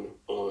more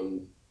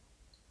on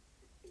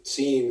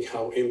seeing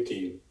how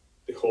empty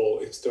the whole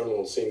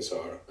external things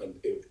are,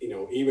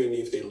 even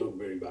if they look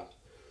very bad,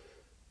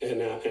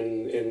 and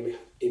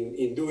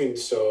in doing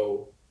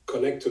so,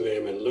 connect to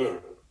them and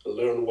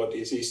learn what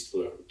is to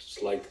learn.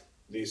 It's like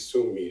these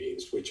Zoom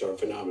meetings, which are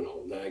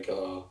phenomenal,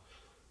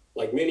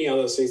 like many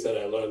other things that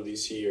I learned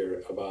this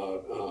year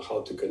about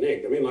how to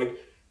connect. I mean, like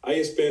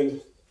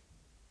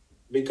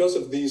because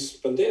of this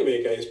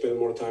pandemic, I spend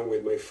more time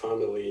with my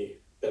family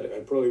that I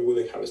probably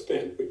wouldn't have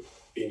spent with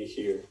being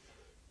here,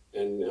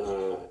 and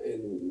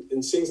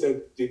things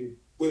that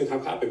wouldn't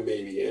have happened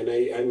maybe. And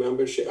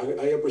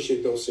I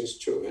appreciate those things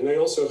too. And I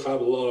also have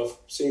a lot of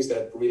things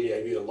that really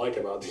I didn't like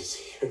about this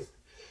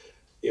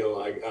year,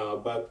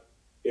 but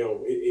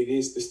it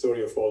is the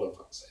story of all of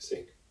us, I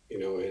think,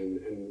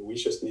 and we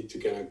just need to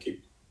kind of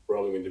keep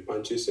rolling with the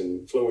punches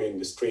and flowing in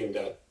the stream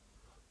that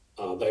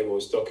Daivo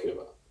was talking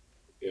about,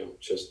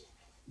 just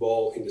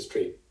ball in the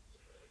stream.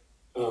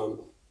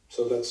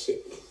 So that's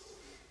it.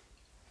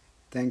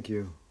 Thank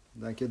you.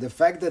 The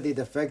fact that it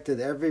affected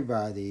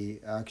everybody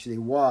actually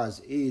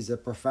is a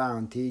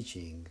profound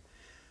teaching,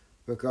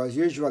 because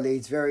usually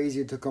it's very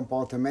easy to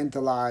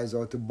compartmentalize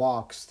or to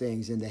box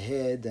things in the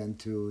head and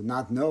to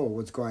not know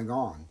what's going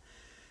on.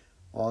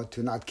 or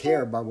to not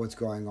care about what's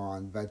going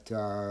on, but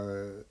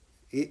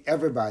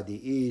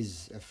everybody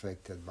is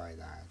affected by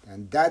that,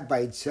 and that by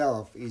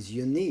itself is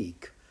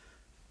unique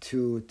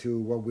to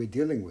what we're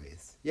dealing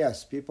with.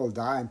 Yes, people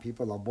die and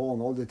people are born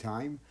all the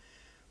time,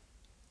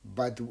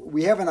 but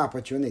we have an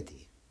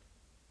opportunity,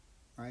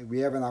 right? We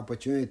have an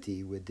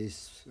opportunity with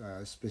this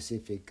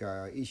specific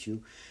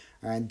issue,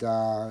 and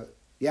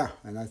yeah,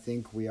 and I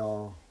think we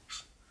are.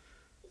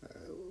 I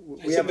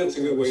think that's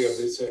a good way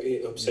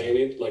of saying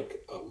it.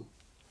 Like,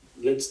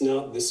 let's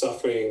not the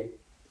suffering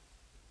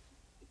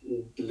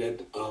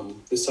let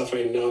the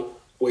suffering not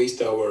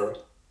waste our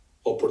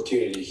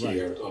opportunity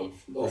here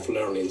of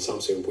learning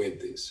something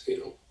with this.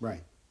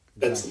 Right.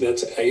 Exactly.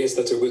 That's I guess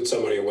that's a good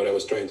summary of what I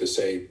was trying to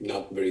say.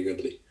 Not very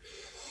goodly.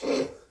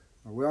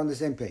 We're on the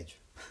same page.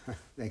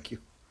 Thank you.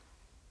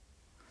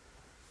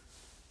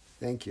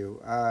 Thank you.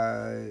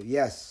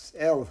 Yes,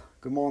 Elle,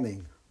 good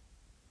morning.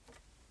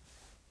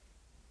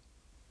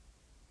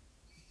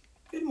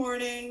 Good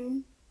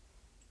morning.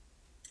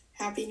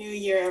 Happy New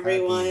Year,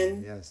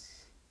 everyone. Yes.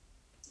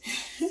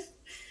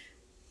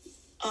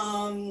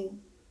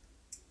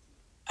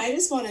 I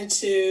just wanted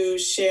to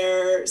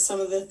share some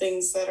of the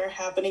things that are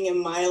happening in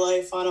my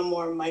life on a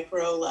more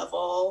micro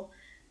level.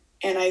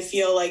 And I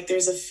feel like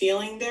there's a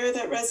feeling there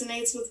that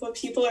resonates with what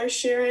people are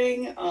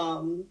sharing,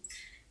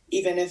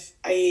 even if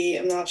I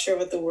am not sure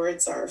what the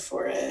words are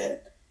for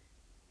it.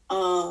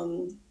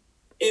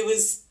 It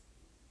was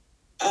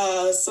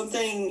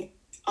something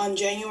on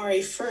January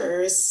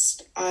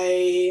 1st,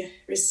 I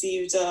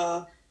received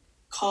a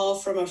call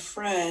from a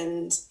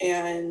friend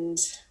and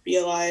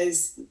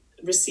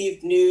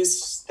received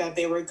news that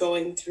they were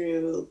going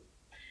through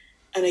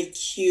an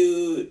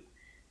acute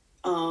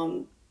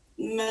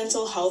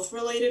mental health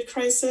related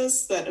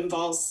crisis that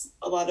involves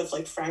a lot of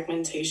like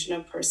fragmentation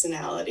of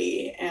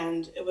personality.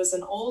 And it was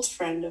an old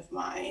friend of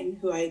mine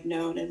who I'd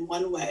known in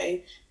one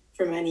way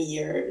for many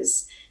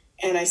years.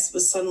 And I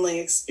was suddenly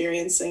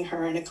experiencing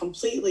her in a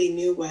completely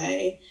new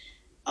way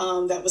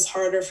that was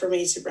harder for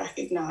me to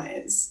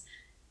recognize.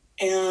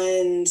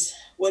 And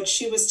what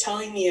she was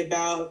telling me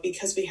about,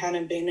 because we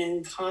hadn't been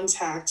in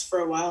contact for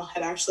a while,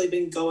 had actually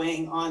been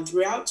going on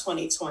throughout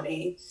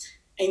 2020.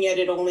 And yet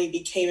it only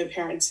became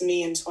apparent to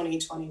me in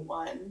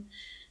 2021.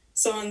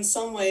 So in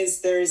some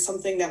ways, there is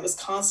something that was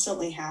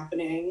constantly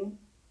happening.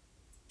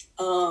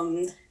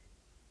 And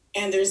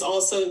there's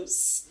also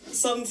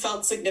some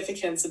felt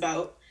significance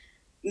about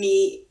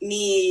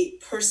me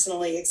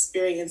personally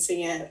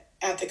experiencing it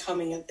at the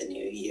coming of the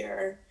new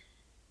year.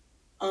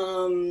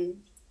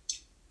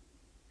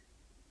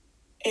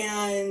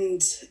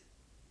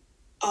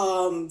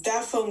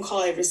 That phone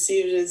call I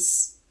received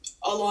is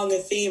along a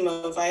theme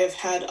of I have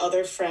had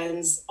other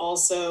friends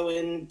also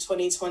in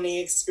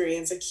 2020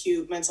 experience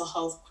acute mental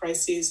health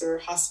crises or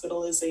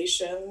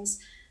hospitalizations.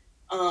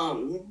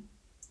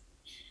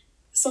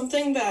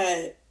 Something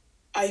that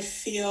I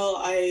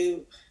feel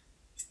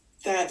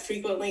that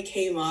frequently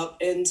came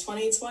up in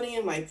 2020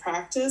 in my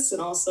practice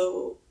and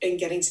also in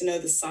getting to know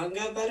the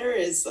Sangha better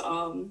is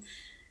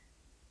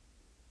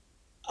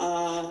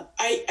I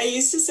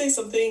used to say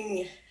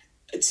something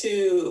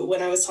to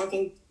when I was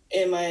talking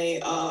in my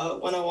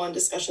one-on-one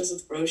discussions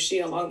with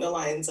Roshi along the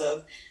lines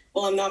of,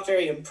 well, I'm not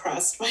very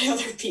impressed by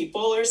other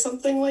people or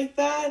something like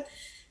that.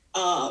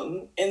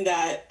 And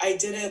that I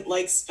didn't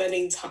like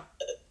spending time.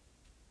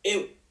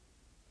 I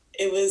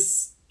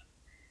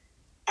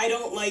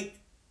don't like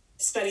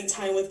spending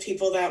time with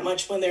people that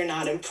much when they're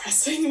not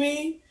impressing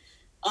me.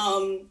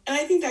 And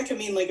I think that can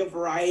mean like a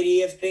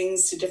variety of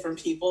things to different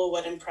people,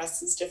 what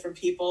impresses different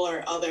people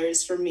or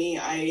others. For me,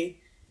 I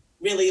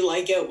really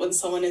like it when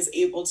someone is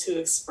able to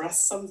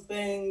express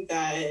something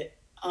that,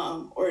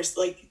 or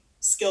like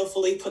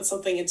skillfully put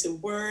something into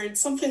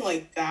words, something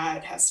like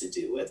that has to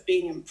do with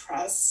being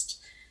impressed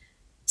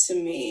to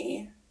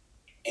me.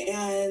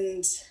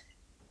 And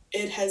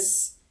it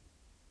has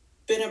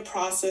been a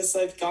process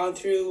I've gone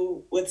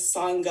through with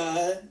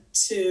Sangha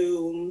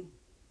to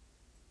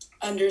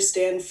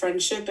understand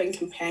friendship and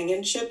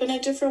companionship in a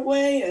different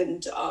way,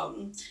 and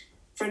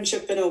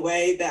friendship in a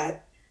way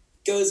that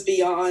goes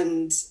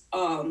beyond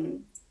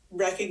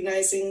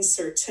recognizing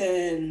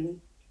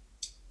certain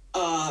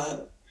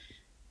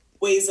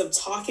ways of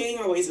talking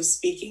or ways of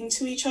speaking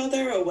to each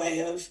other, a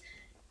way of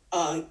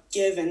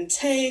give and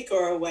take,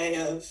 or a way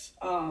of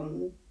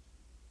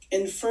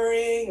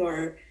inferring,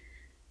 or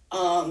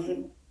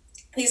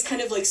these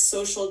kind of like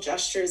social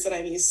gestures that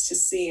I'm used to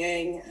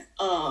seeing,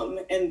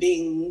 and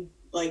being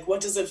like,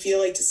 what does it feel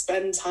like to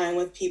spend time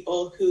with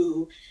people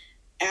who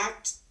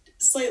act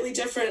slightly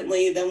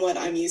differently than what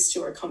I'm used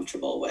to or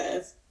comfortable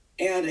with?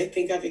 And I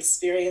think I've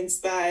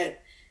experienced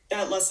that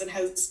lesson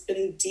has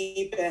been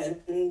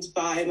deepened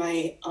by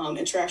my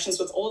interactions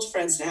with old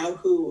friends now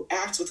who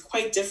act with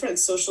quite different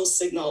social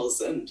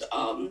signals and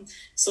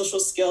social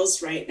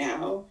skills right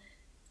now,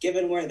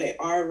 given where they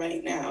are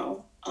right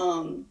now.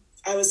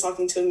 I was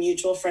talking to a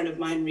mutual friend of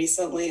mine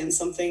recently, and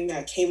something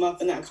that came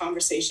up in that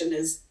conversation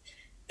is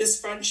this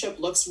friendship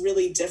looks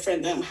really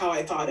different than how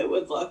I thought it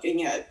would look. And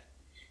yet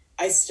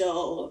I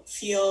still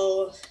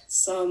feel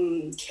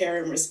some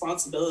care and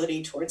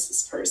responsibility towards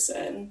this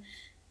person,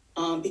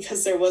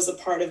 because there is a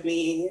part of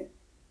me,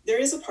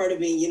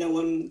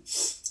 when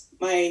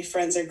my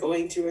friends are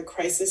going through a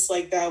crisis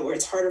like that, where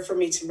it's harder for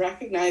me to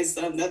recognize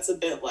them, that's a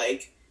bit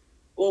like,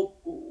 well,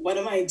 what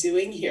am I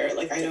doing here?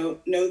 Like, I don't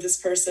know this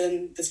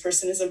person. This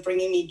person isn't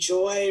bringing me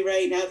joy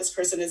right now. This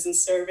person isn't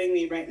serving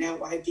me right now.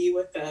 Why be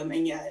with them?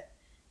 And yet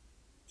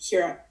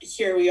here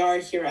we are,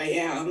 here I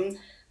am.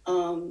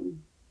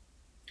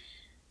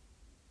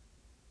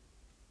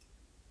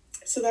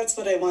 So that's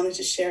what I wanted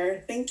to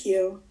share. Thank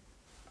you.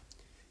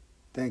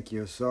 Thank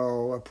you.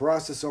 So, a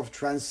process of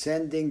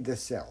transcending the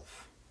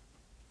self.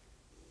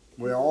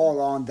 We're all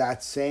on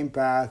that same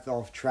path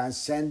of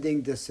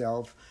transcending the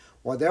self,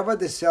 whatever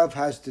the self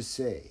has to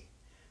say,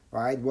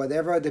 right?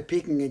 Whatever the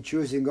picking and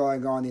choosing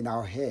going on in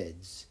our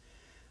heads,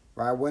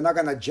 right? We're not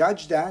going to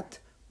judge that,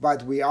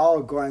 but we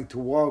are going to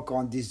work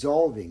on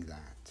dissolving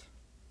that,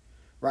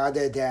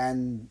 rather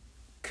than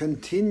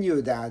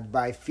continue that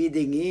by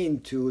feeding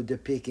into the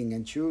picking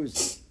and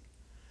choosing,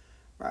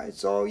 right?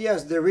 So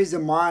yes, there is a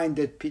mind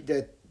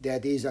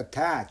that is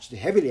attached,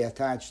 heavily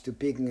attached to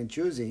picking and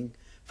choosing.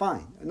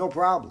 Fine, no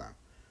problem.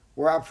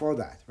 We're up for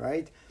that,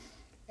 right?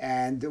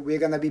 And we're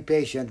going to be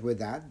patient with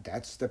that.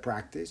 That's the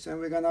practice. And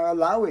we're going to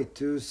allow it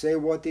to say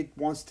what it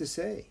wants to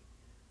say.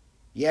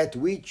 Yet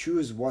we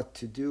choose what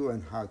to do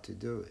and how to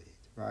do it,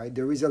 right?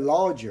 There is a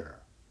larger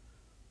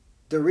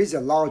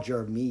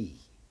me,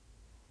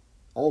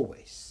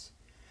 always.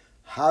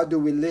 How do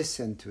we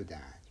listen to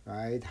that,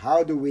 right?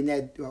 How do we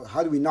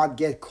not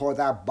get caught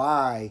up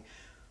by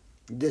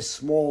this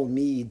small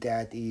me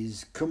that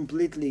is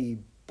completely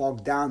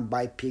bogged down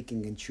by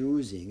picking and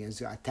choosing,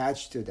 is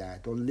attached to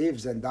that, or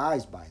lives and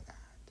dies by that?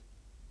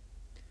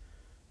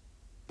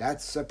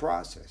 That's a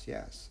process,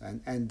 yes.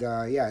 And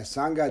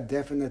Sangha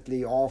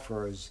definitely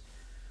offers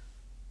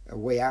a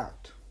way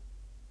out.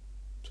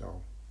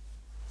 So,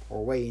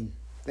 or way in.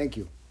 Thank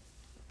you.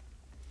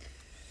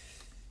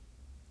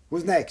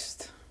 Who's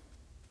next?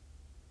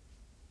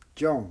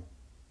 Joan,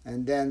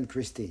 and then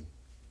Christine.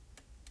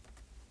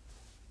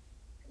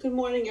 Good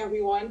morning,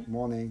 everyone.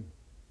 Morning.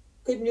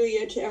 Good New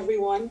Year to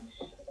everyone.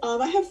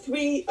 I have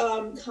three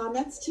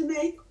comments to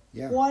make.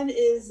 Yeah. One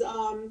is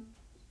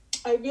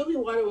I really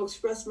want to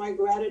express my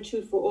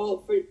gratitude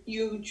for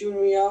you,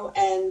 Junrio,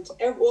 and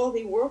all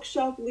the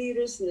workshop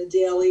leaders and the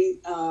daily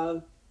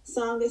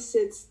Sangha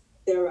sits.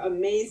 They're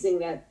amazing.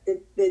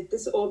 This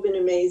has all been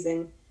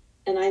amazing.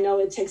 And I know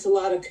it takes a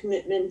lot of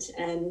commitment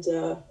and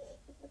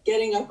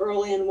getting up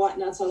early and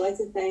whatnot. So I'd like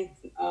to thank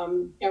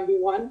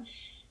everyone.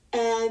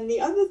 And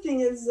the other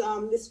thing is,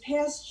 this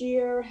past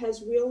year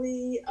has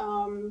really,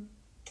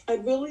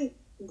 I've really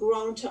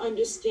grown to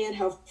understand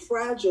how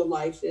fragile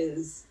life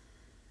is.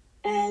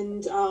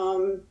 And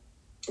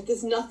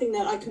there's nothing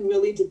that I can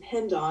really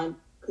depend on,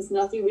 because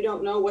we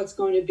don't know what's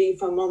going to be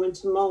from moment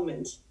to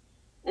moment.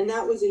 And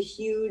that was a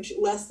huge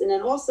lesson.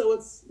 And also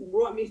it's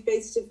brought me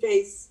face to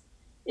face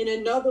in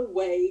another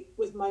way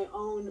with my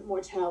own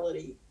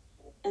mortality.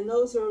 And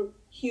those are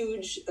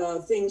huge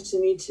things to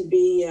me to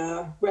be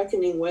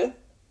reckoning with.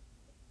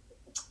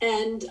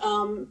 And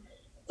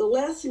the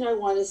last thing I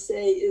want to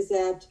say is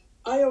that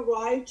I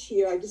arrived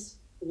here, I just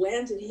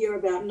landed here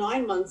about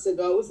 9 months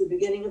ago. It was the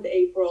beginning of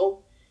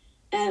April,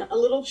 and a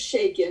little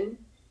shaken.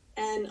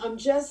 And I'm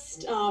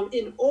just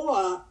in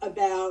awe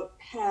about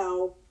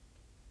how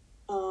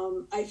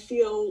I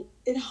feel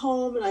at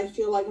home, and I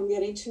feel like I'm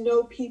getting to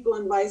know people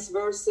and vice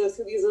versa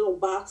through these little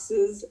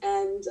boxes.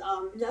 And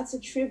that's a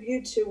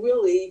tribute to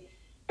really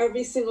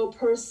every single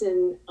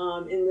person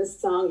in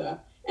this Sangha.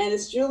 And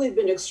it's really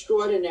been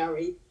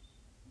extraordinary.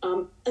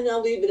 And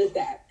I'll leave it at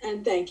that.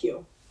 And thank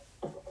you.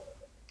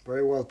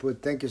 Very well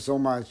put. Thank you so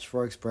much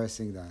for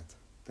expressing that.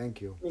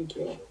 Thank you. Thank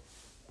you.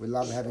 We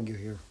love having you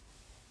here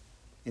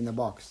in the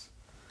box.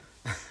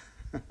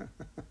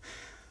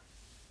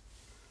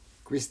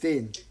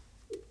 Christine.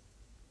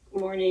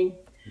 Morning.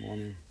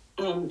 Morning.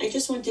 I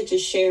just wanted to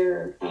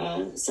share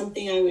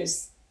something I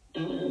was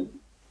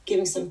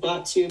giving some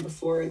thought to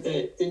before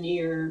the new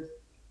year,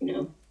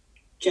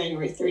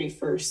 January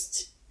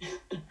 31st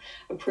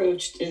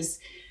approached, is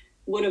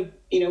what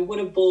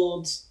a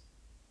bold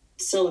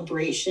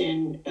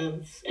celebration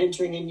of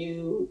entering a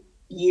new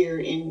year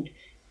in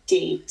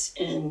date.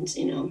 And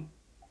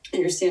I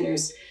understand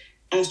there's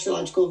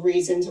astrological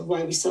reasons of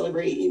why we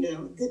celebrate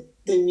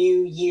the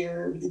new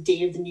year, the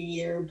date of the new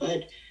year,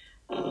 but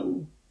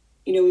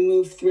we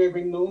move through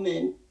every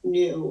moment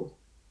new.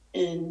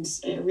 And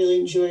I really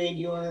enjoyed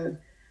your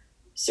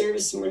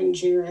service morning,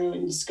 Jiro,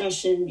 and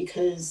discussion,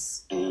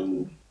 because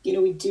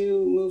we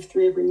do move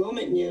through every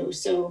moment new.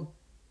 So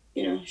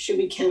should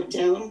we count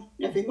down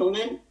every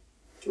moment?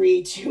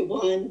 3, 2,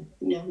 1,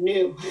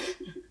 new.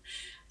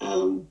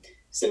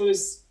 So it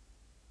was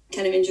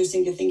kind of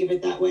interesting to think of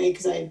it that way,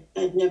 because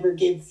I've never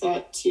gave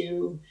thought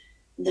to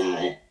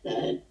that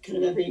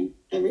kind of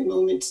every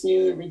moment's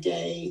new, every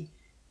day.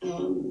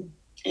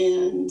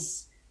 And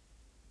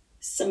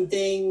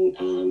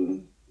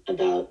something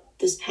about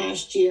this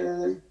past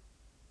year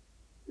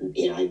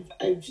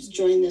I've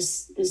joined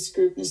this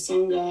group, the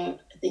Sangha,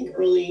 I think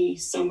early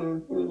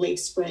summer or late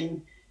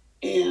spring,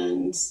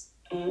 and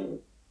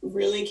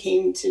really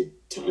came to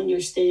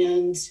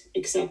understand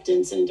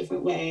acceptance in a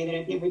different way that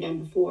I've never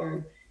done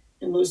before.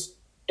 And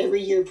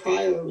every year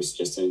prior was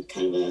just a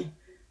kind of a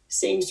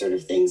same sort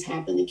of things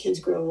happen. The kids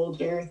grow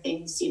older,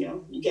 things,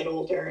 you get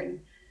older,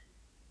 and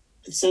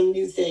some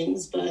new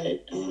things.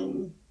 But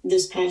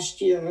this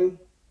past year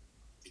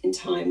in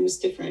time was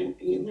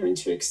different. You learn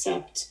to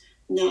accept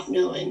not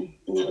knowing,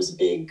 and that was a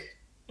big,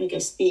 I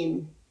guess,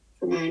 theme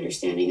for my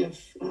understanding of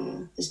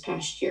this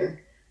past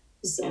year,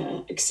 is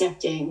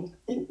accepting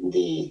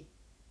the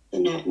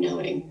not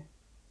knowing.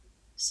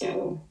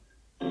 So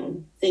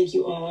thank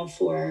you all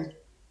for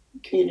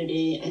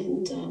community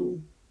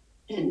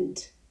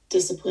and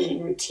discipline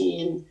and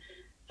routine,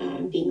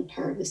 being a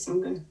part of the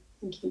Sangha.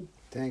 Thank you.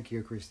 Thank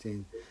you,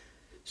 Christine.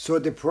 So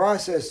the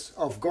process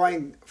of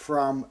going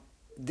from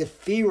the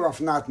fear of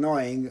not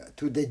knowing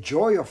to the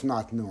joy of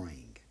not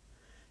knowing,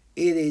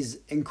 it is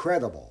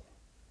incredible.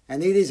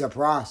 And it is a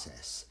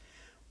process.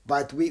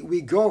 But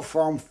we go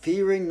from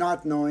fearing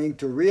not knowing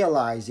to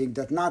realizing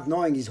that not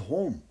knowing is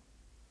home.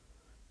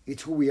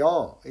 It's who we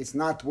are. It's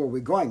not where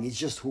we're going. It's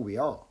just who we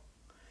are.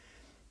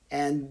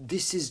 And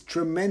this is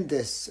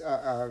tremendous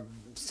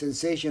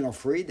sensation of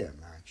freedom,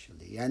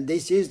 actually. And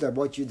this is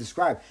what you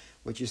describe,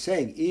 what you're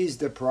saying, is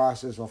the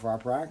process of our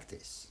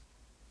practice.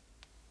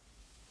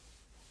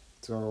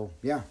 So,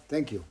 yeah,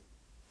 thank you.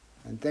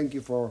 And thank you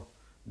for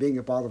being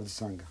a part of the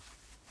Sangha.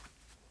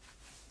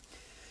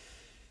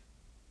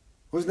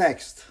 Who's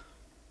next?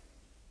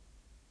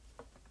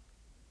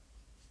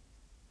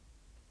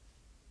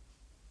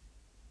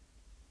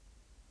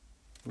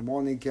 Good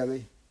morning,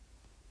 Kelly.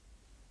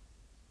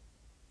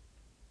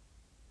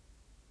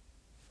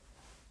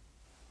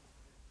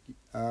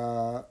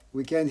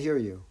 We can't hear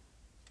you.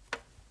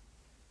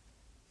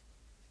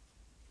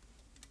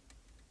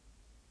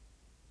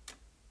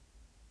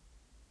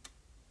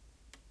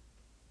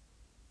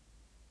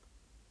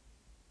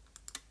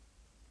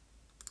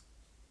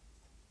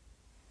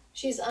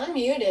 She's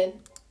unmuted.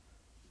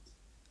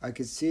 I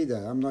could see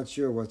that. I'm not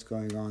sure what's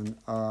going on.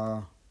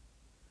 I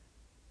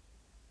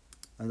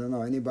don't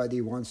know.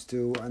 Anybody wants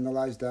to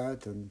analyze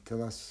that and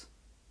tell us?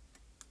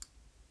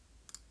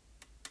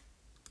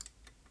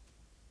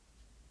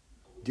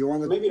 Do you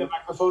want to? Maybe the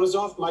microphone is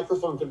off.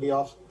 Microphone could be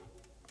off.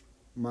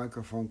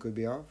 Microphone could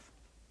be off.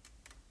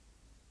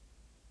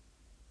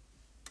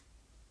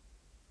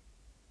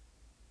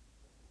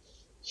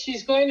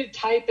 She's going to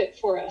type it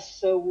for us,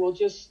 so we'll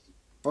just.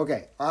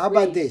 Okay. How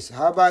about this?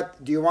 How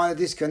about, do you want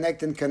to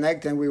disconnect and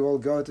connect, and we will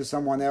go to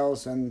someone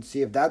else and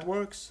see if that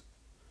works?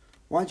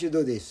 Why don't you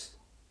do this?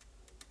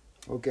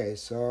 Okay.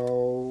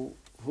 So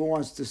who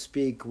wants to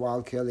speak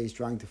while Kelly is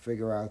trying to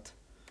figure out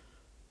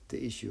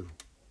the issue?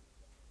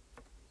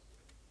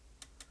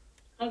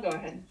 I'll go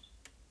ahead.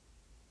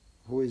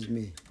 Who is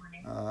me?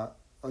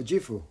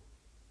 Jifu.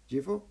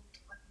 Jifu?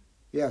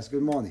 Yes,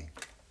 good morning.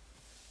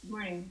 Good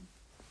morning.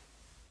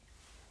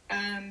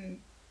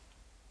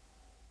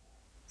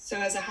 So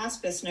as a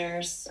hospice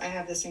nurse, I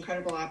have this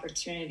incredible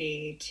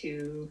opportunity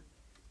to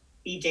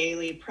be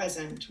daily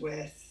present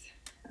with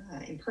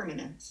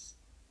impermanence.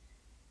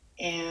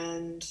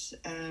 And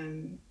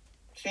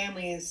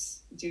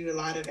families do a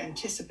lot of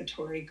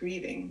anticipatory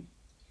grieving.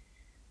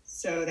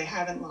 So they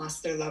haven't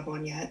lost their loved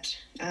one yet,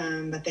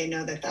 but they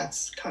know that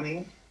that's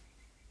coming.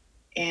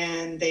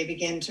 And they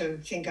begin to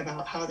think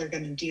about how they're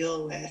going to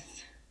deal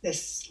with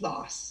this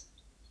loss.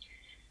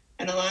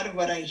 And a lot of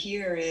what I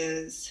hear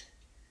is,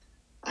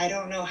 I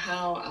don't know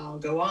how I'll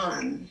go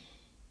on.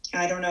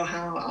 I don't know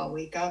how I'll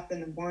wake up in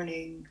the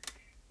morning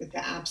with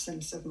the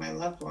absence of my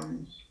loved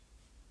one.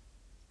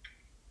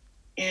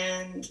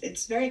 And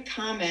it's very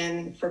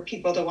common for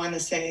people to want to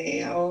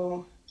say,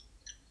 oh,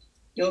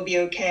 you'll be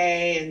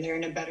okay, and they're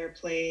in a better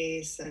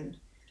place, and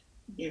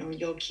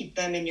you'll keep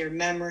them in your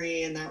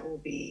memory, and that will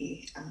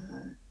be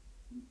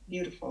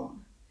beautiful.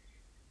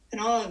 And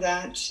all of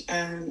that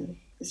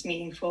is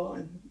meaningful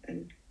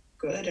and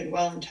good and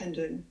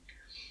well-intended.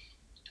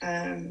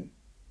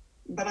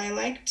 But I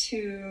like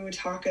to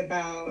talk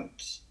about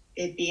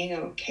it being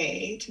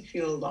okay to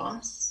feel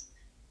loss,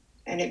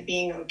 and it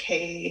being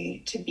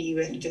okay to be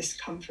with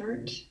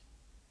discomfort,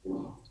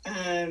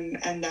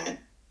 and that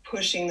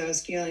pushing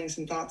those feelings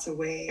and thoughts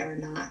away are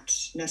not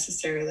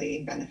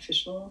necessarily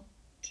beneficial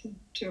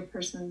to a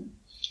person.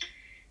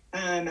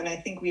 And I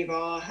think we've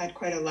all had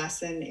quite a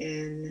lesson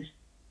in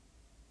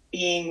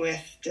being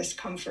with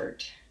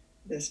discomfort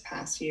this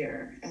past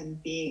year,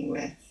 and being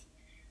with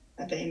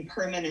the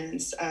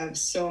impermanence of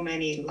so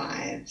many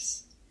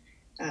lives,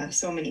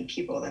 so many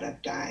people that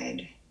have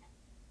died.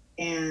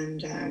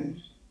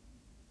 And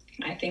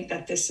I think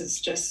that this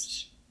is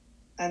just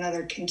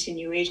another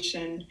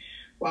continuation.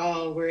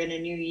 While we're in a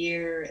new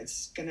year,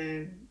 it's going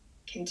to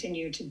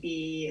continue to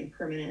be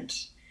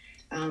impermanent,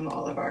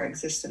 all of our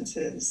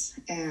existences.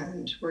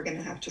 And we're going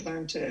to have to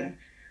learn to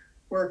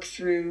work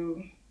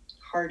through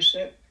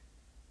hardship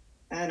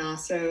and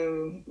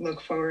also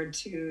look forward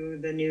to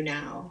the new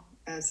now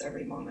as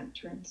every moment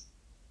turns.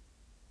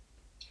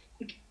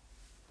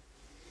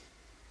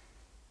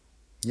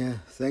 Yeah,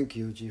 thank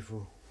you,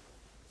 Jifu.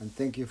 And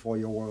thank you for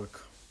your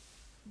work.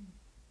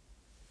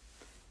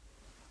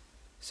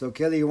 So,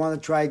 Kelly, you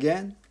want to try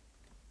again?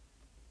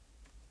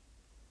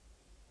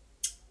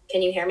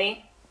 Can you hear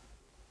me?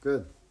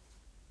 Good.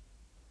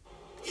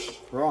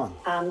 Ron.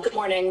 Good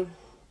morning.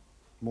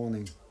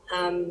 Morning.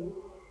 I'm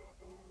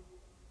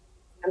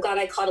glad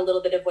I caught a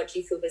little bit of what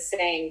Jifu was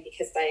saying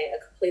because I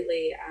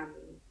completely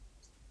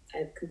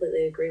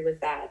agree with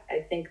that.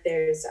 I think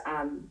there's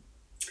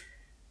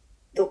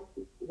the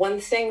one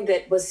thing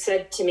that was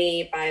said to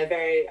me by a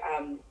very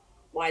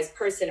wise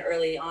person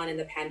early on in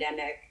the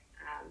pandemic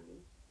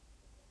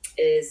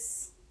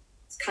is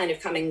kind of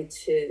coming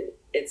to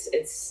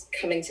it's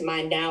coming to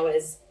mind now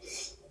is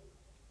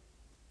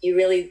you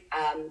really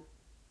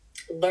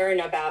learn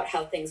about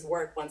how things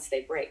work once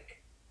they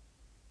break.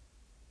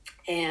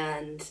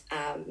 And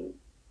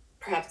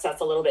perhaps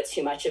that's a little bit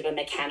too much of a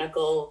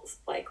mechanical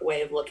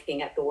way of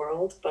looking at the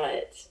world,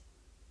 but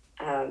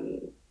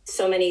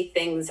so many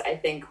things I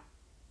think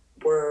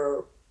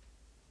were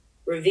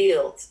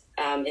revealed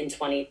in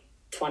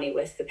 2020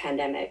 with the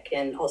pandemic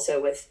and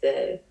also with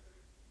the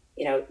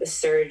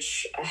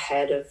surge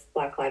ahead of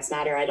Black Lives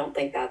Matter. I don't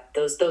think that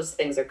those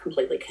things are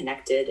completely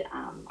connected.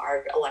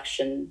 Our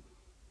election,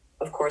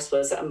 of course,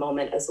 was a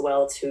moment as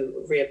well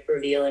to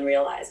reveal and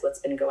realize what's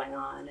been going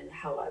on and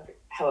how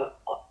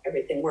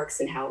everything works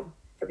and how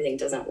everything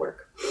doesn't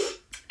work.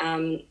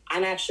 I'm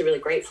actually really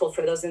grateful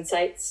for those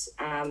insights.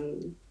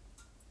 And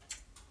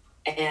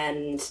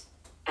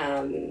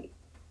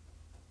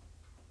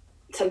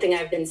something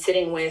I've been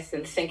sitting with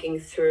and thinking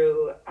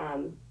through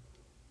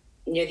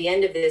near the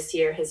end of this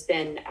year has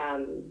been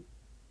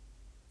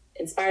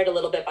inspired a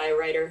little bit by a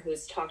writer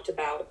who's talked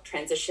about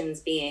transitions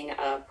being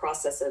a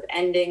process of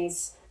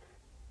endings,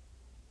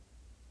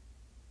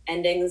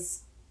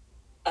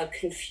 a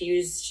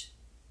confused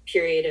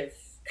period of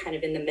kind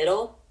of in the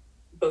middle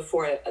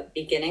before a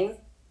beginning,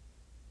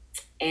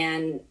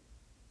 and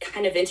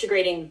kind of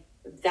integrating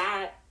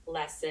that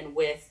lesson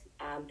with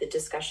the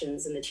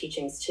discussions and the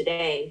teachings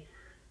today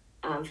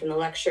from the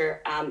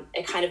lecture.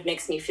 It kind of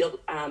makes me feel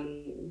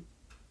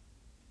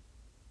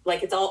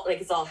like it's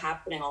all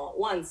happening all at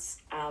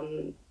once,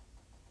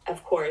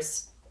 of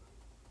course.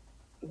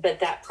 But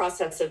that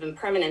process of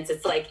impermanence,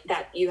 it's like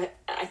that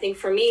I think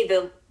for me,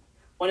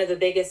 one of the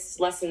biggest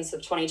lessons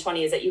of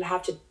 2020 is that you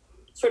have to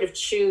sort of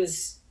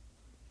choose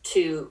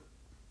to,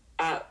 you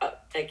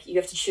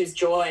have to choose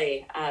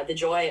joy, the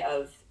joy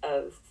of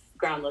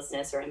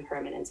groundlessness or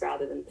impermanence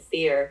rather than the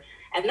fear.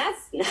 And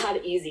that's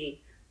not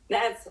easy.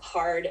 That's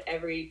hard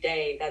every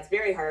day. That's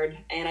very hard.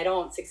 And I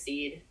don't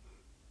succeed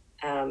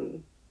a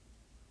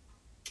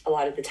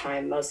lot of the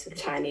time, most of the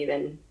time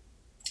even,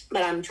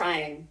 but I'm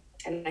trying.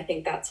 And I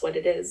think that's what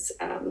it is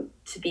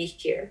to be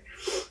here,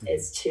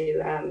 is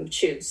to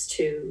choose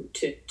to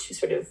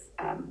sort of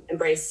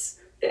embrace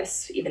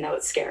this, even though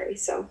it's scary.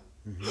 So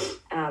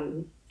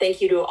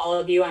thank you to all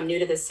of you. I'm new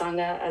to this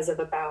Sangha as of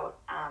about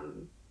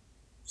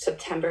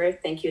September.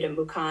 Thank you to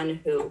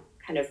Mukhan, who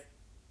kind of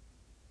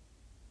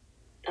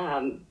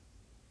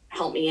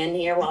helped me in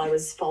here while I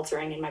was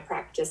faltering in my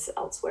practice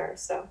elsewhere.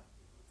 So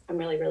I'm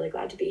really, really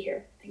glad to be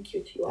here. Thank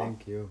you to you all.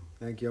 Thank you.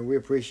 Thank you. And we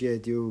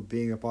appreciate you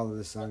being a part of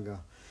the Sangha.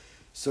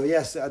 So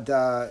yes,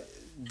 the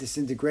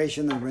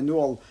disintegration and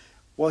renewal.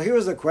 Well,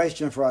 here's a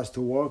question for us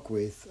to work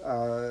with.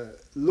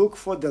 Look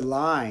for the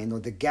line or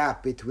the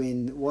gap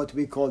between what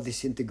we call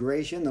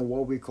disintegration and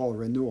what we call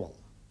renewal.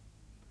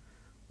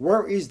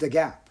 Where is the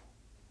gap?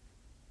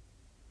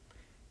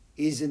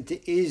 Is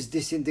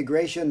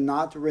disintegration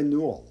not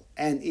renewal?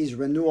 And is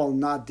renewal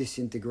not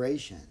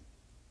disintegration?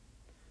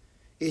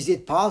 Is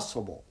it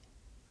possible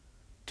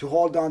to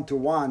hold on to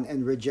one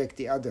and reject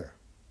the other?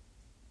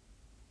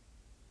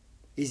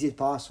 Is it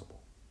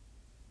possible?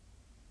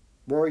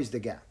 Where is the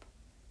gap?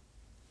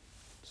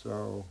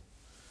 So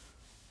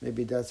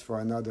maybe that's for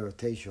another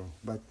Teisho.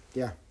 But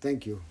yeah,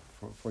 thank you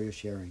for your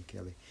sharing,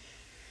 Kelly.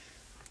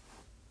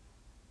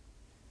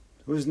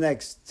 Who's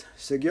next?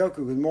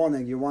 Segyoku, good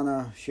morning. You want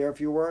to share a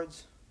few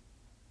words?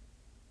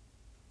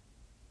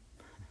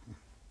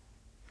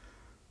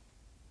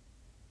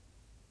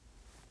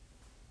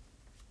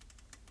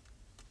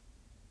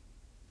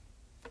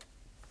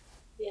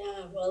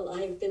 Yeah, well,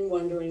 I've been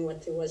wondering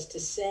what there was to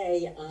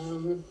say.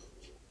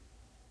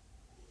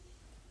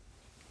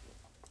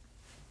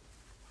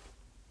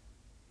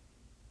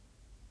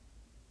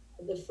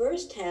 The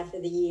first half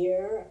of the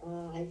year,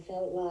 I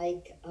felt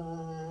like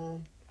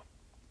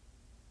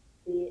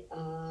it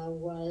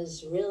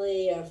was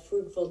really a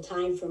fruitful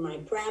time for my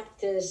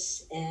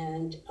practice,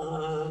 and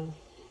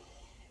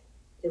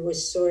it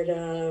was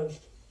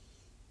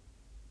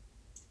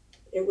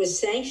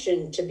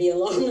sanctioned to be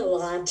alone a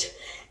lot.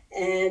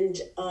 And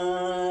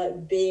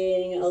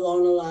being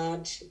alone a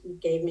lot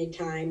gave me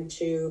time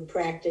to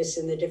practice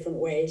in the different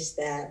ways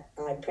that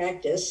I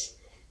practice.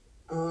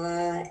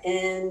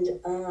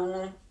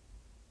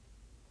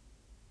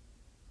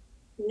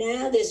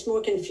 Now there's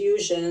more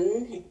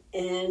confusion,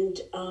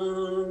 and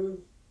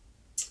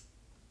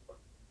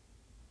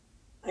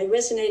I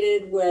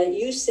resonated what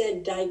you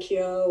said,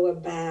 Daikyo,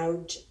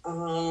 about,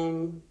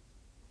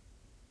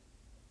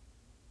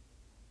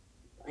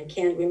 I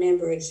can't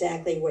remember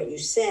exactly what you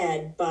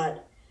said,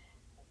 but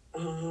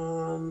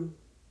the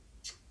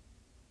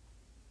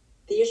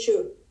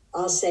issue,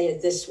 I'll say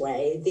it this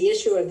way, the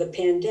issue of the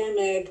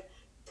pandemic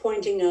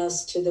pointing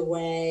us to the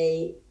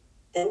way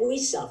that we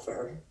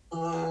suffer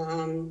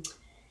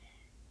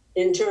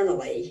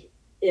internally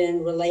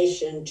in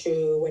relation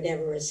to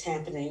whatever is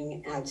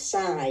happening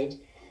outside.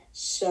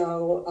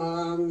 So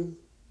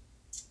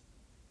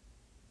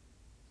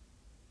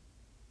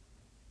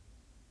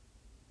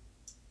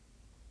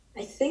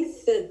I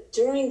think that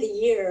during the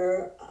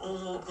year,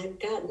 I've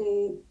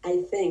gotten,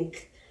 I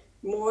think,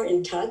 more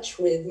in touch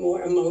with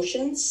more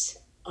emotions.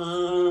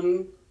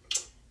 And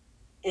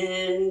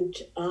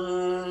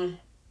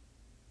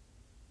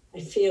I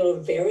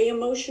feel very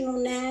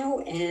emotional now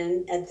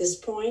and at this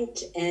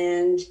point,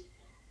 and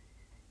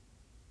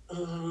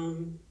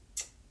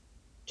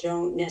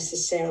don't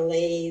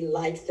necessarily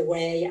like the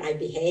way I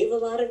behave a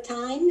lot of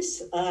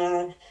times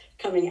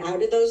coming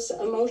out of those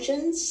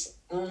emotions.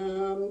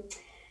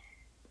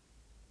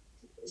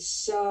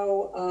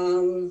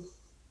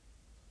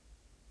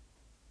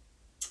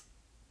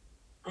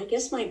 I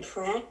guess my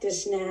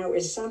practice now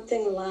is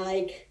something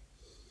like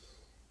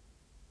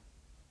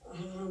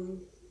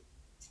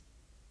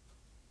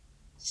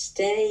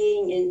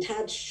staying in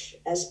touch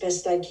as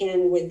best I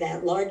can with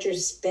that larger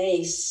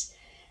space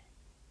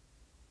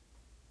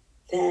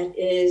that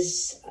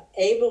is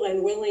able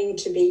and willing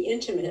to be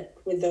intimate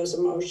with those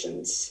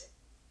emotions.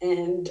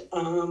 And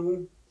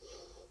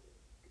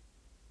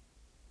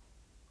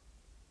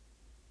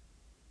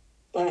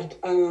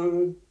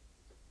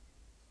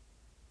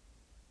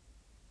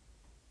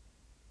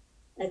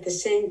at the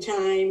same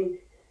time,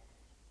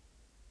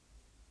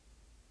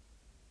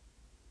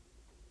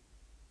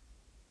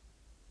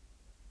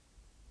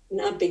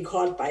 not be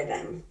caught by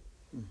them.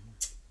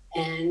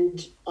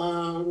 And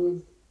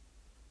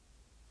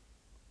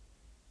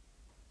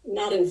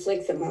not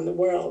inflict them on the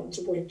world,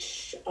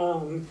 which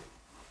I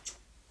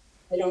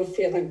don't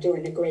feel I'm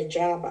doing a great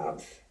job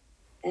of.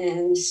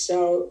 And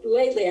so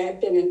lately I've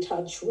been in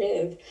touch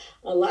with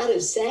a lot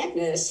of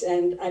sadness,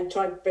 and I've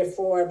talked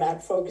before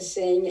about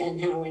focusing and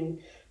how in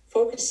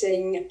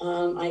focusing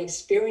I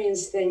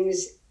experience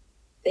things,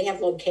 they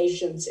have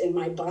locations in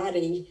my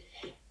body.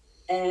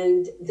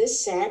 And this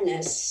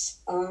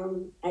sadness,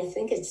 I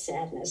think it's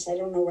sadness, I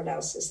don't know what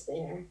else is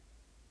there,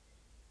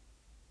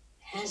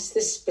 has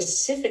this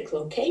specific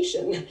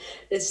location.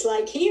 It's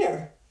like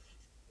here,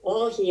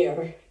 all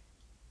here,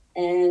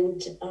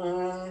 and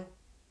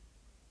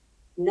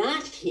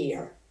not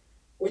here,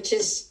 which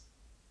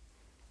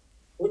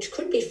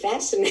could be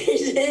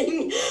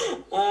fascinating.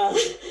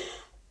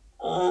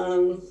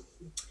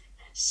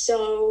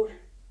 So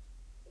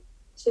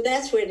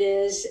that's what it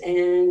is,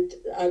 and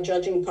a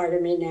judging part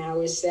of me now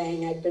is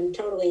saying I've been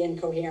totally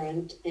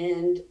incoherent,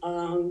 and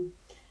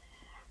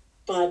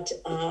but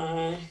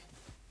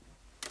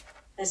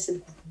that's the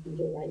best I can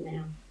do right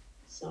now.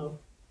 So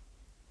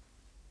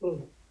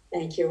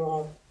thank you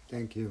all.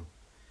 Thank you.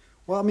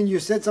 Well, I mean, you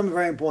said something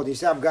very important. You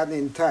said I've gotten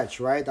in touch,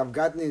 right? I've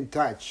gotten in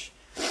touch,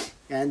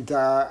 and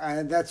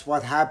that's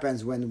what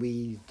happens when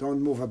we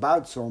don't move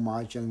about so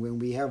much, and when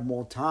we have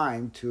more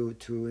time to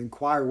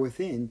inquire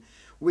within.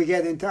 We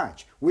get in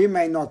touch. We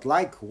may not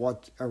like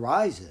what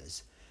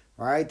arises,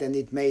 right? And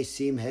it may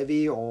seem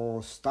heavy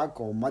or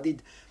stuck or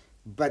muddied,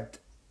 but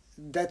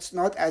that's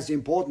not as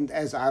important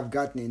as I've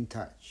gotten in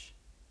touch.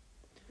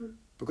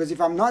 Because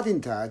if I'm not in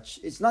touch,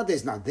 it's not that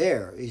it's not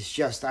there. It's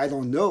just I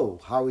don't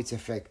know how it's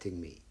affecting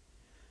me,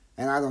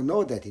 and I don't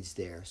know that it's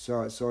there.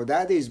 So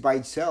that is by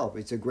itself,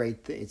 it's a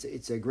great thing.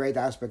 It's a great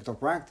aspect of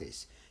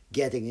practice,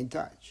 getting in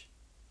touch.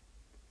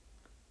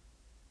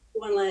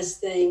 One last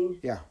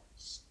thing. Yeah.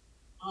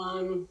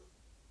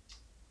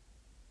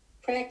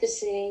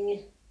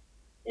 Practicing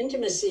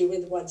intimacy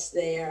with what's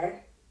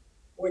there,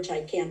 which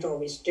I can't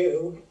always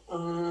do,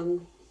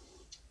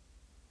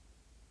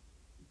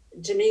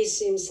 to me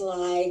seems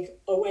like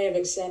a way of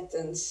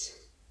acceptance.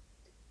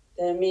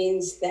 That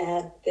means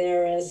that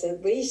there is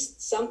at least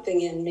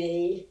something in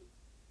me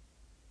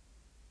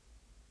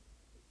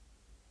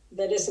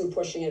that isn't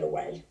pushing it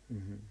away.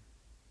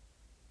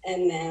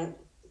 And that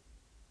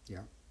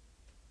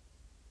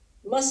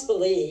must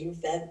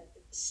believe that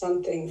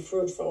something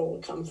fruitful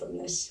will come from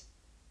this.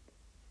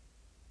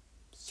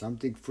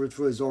 Something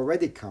fruitful is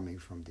already coming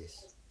from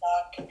this.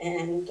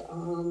 And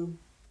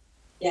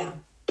yeah.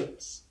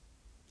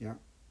 Yeah.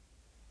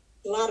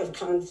 A lot of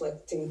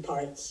conflicting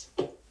parts.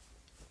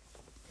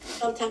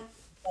 Sometimes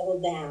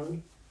settle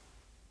down,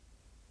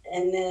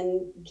 and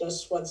then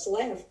just what's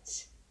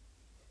left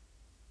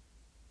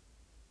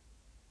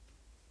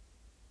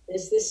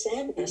is this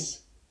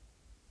sadness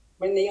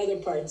when the other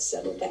parts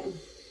settle down.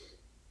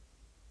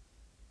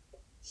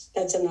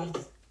 That's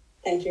enough.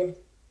 Thank you.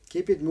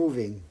 Keep it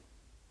moving.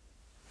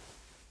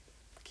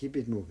 Keep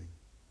it moving.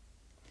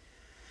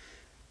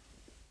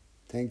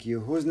 Thank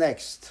you. Who's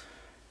next?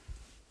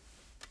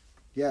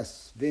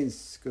 Yes,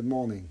 Vince, good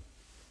morning.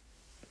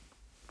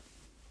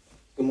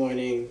 Good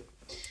morning.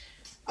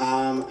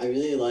 I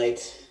really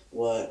liked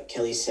what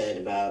Kelly said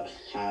about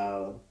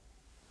how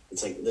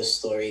it's like the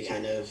story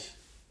kind of.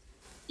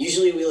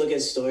 Usually we look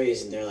at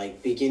stories and they're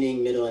like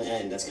beginning, middle, and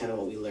end. That's kind of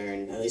what we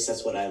learn. At least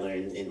that's what I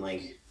learned in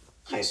like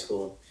high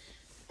school.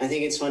 I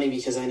think it's funny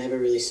because I never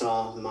really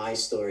saw my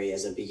story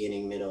as a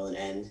beginning, middle, and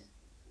end.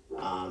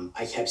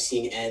 I kept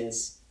seeing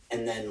ends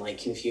and then like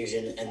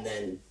confusion and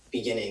then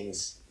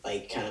beginnings,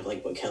 like kind of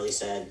like what Kelly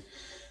said.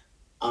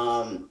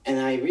 And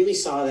I really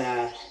saw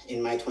that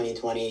in my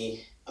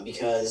 2020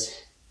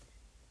 because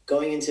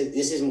going into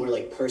this is more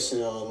like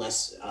personal and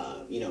less,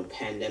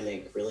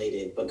 pandemic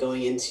related, but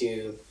going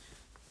into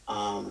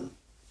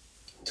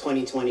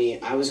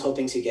 2020, I was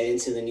hoping to get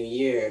into the new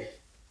year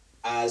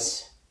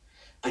as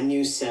a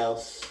new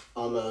self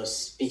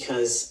almost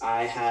because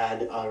I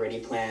had already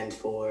planned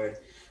for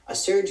a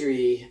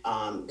surgery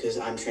because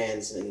I'm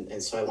trans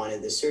and so I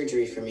wanted this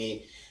surgery for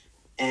me.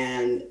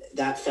 And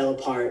that fell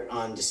apart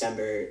on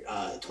December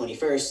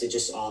 21st. It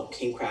just all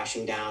came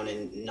crashing down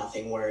and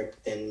nothing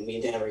worked and we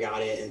never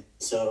got it. And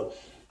so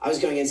I was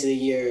going into the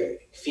year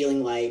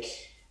feeling like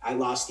I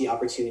lost the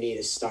opportunity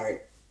to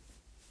start,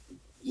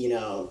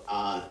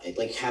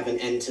 like have an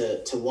end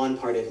to one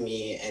part of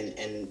me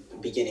and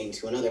beginning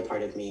to another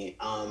part of me.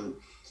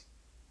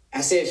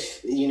 As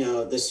if,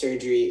 the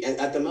surgery,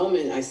 at the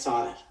moment I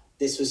thought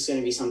this was going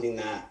to be something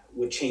that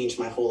would change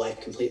my whole life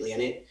completely.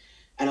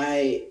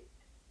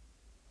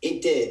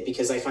 It did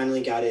because I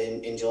finally got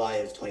it in July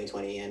of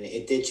 2020 and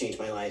it did change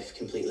my life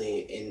completely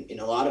in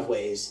a lot of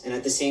ways. And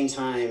at the same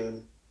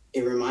time,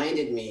 it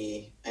reminded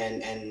me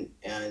and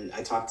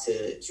I talked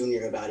to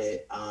Junior about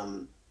it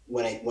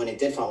when it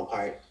did fall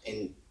apart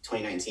in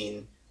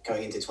 2019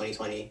 going into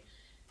 2020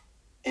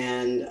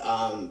 and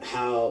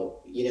how,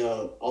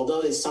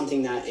 although it's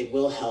something that it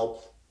will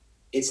help,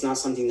 it's not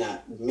something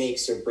that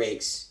makes or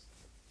breaks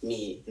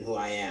me and who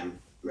I am,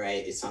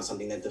 right? It's not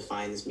something that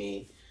defines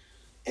me.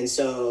 And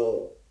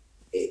so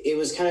it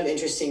was kind of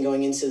interesting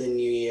going into the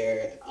new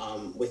year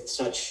with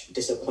such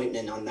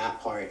disappointment on that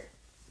part,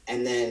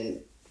 and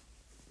then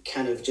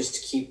kind of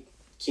just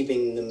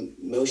keeping the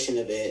motion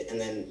of it,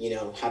 and then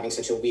having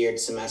such a weird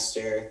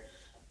semester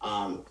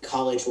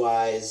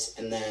college-wise,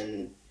 and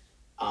then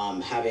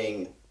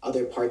having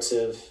other parts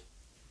of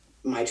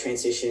my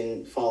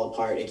transition fall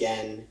apart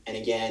again and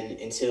again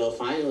until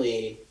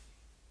finally,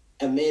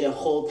 amid a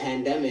whole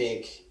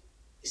pandemic,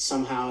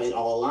 somehow it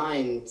all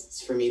aligned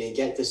for me to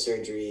get the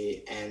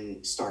surgery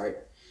and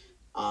start,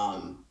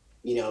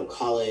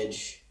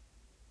 college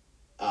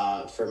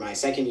for my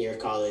second year of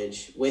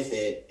college with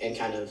it and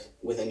kind of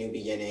with a new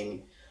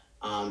beginning.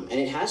 And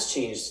it has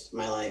changed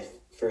my life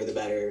for the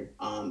better.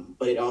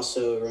 But it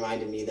also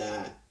reminded me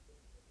that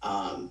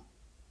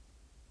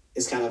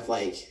it's kind of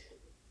like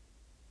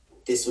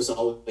this was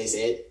always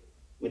it,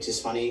 which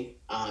is funny.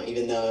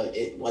 Even though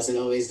it wasn't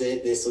always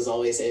it, this was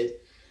always it.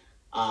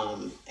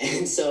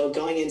 And so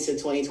going into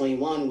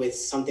 2021 with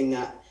something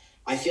that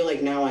I feel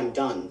like now I'm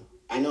done.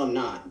 I know I'm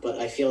not, but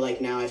I feel like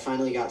now I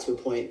finally got to a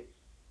point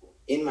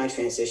in my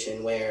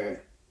transition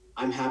where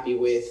I'm happy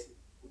with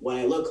what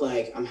I look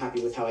like. I'm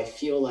happy with how I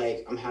feel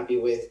like. I'm happy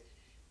with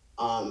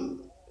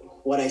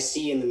what I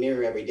see in the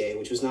mirror every day,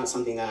 which was not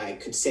something that I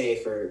could say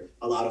for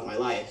a lot of my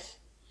life.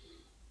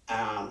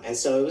 And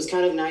so it was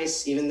kind of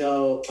nice, even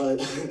though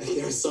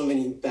there were so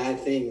many bad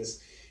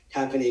things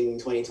happening in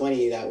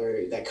 2020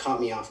 that caught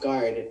me off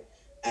guard,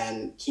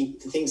 and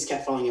things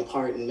kept falling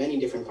apart in many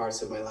different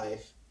parts of my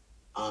life.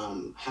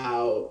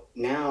 How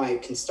now I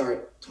can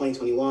start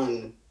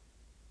 2021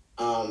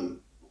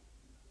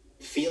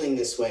 feeling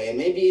this way, and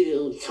maybe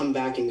it'll come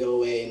back and go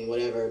away and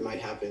whatever might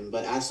happen.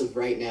 But as of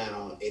right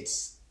now,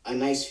 it's a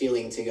nice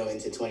feeling to go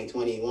into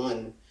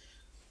 2021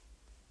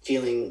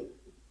 feeling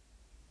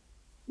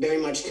very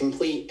much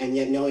complete, and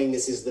yet knowing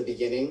this is the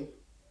beginning,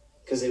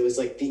 because it was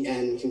like the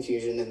end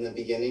confusion in the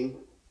beginning.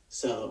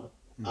 So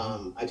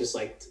I just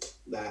liked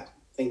that.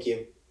 Thank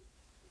you.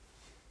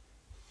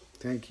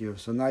 Thank you.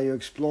 So now you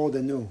explore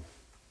the new.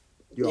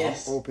 You're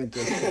yes. Open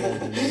to explore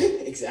the new.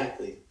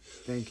 Exactly.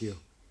 Thank you.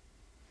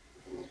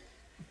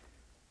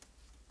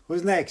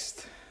 Who's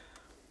next?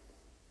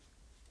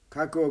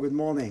 Kako, good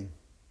morning.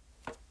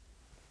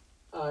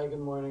 Hi, good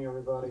morning,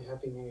 everybody.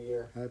 Happy New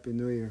Year. Happy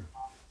New Year.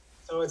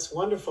 So it's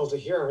wonderful to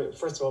hear.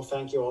 First of all,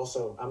 thank you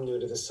also. I'm new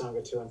to this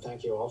Sangha too, and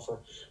thank you all for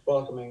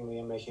welcoming me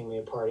and making me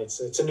a part.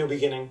 It's a new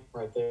beginning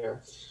right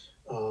there.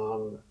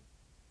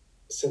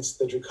 Since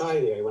the Drukai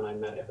Day when I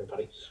met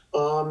everybody.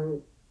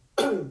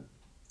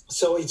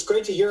 So it's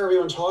great to hear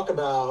everyone talk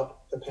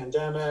about the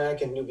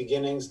pandemic and new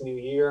beginnings, new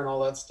year and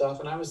all that stuff.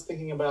 And I was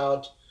thinking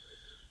about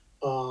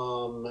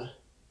how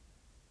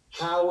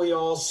we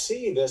all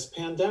see this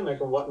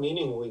pandemic and what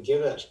meaning we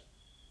give it.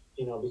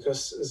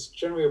 Because as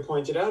Junria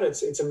pointed out,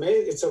 it's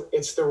amazing.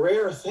 It's the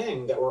rare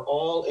thing that we're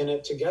all in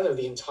it together.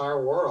 The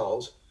entire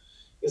world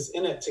is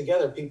in it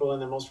together. People in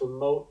the most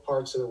remote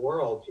parts of the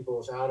world, people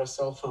without a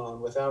cell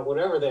phone, without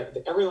whatever,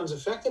 everyone's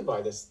affected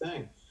by this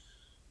thing.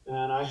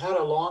 And I had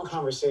a long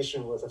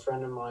conversation with a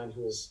friend of mine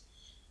who's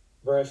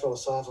very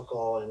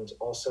philosophical and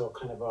also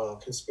kind of a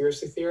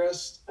conspiracy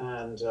theorist.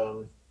 And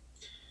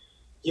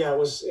yeah,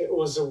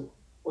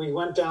 we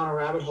went down a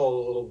rabbit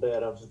hole a little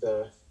bit of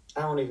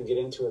I won't even get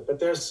into it, but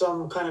there's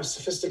some kind of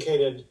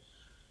sophisticated,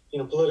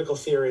 political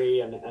theory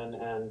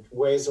and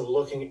ways of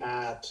looking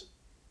at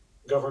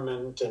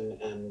government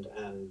and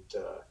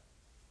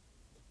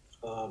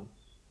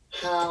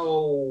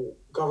how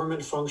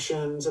government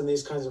functions and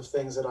these kinds of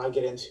things that I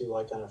get into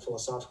like on a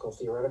philosophical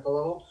theoretical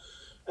level.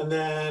 And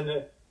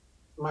then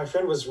my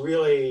friend was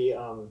really,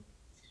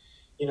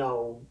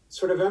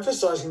 sort of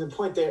emphasizing the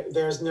point that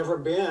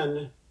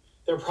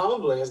there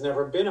probably has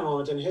never been a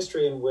moment in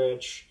history in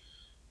which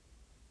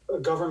a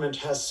government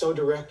has so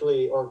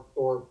directly,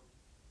 or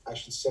I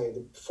should say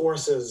the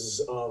forces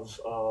of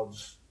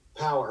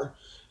power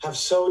have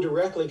so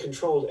directly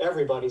controlled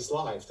everybody's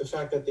life. The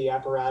fact that the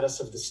apparatus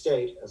of the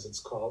state, as it's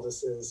called,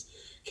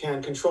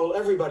 can control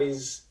everybody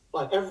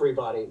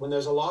when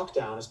there's a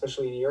lockdown,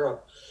 especially in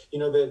Europe,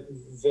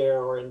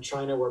 or in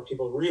China where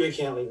people really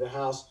can't leave the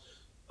house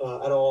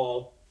at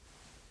all.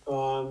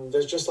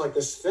 There's just like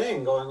this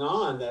thing going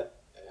on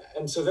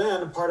and so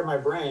then part of my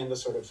brain, the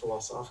sort of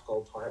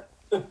philosophical part,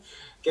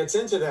 gets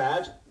into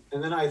that.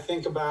 And then I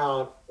think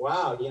about,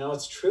 wow,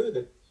 it's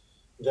true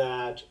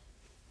that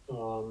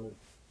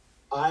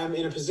I am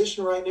in a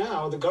position right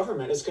now, the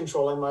government is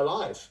controlling my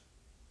life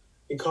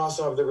because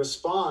of the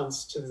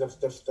response to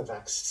the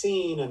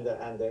vaccine and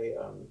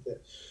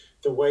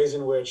the ways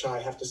in which I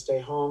have to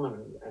stay home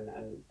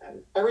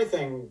and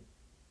everything,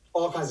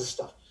 all kinds of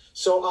stuff.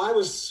 So I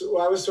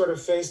was sort of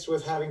faced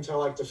with having to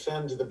like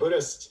defend the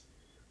Buddhist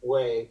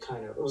way,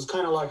 kind of. It was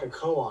kind of like a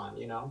koan,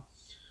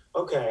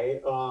 Okay,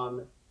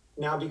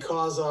 now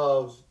because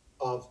of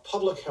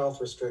public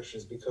health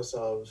restrictions, because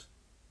of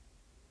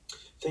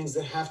things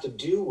that have to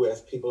do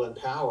with people in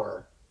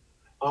power,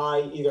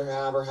 I either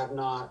have or have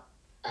not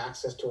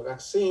access to a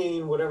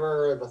vaccine,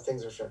 whatever, the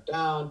things are shut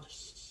down.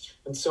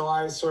 And so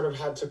I sort of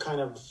had to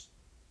kind of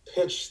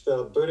pitch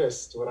the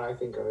Buddhist, what I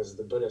think of as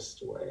the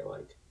Buddhist way,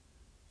 like,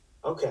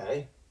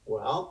 okay,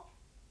 well,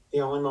 the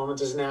only moment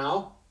is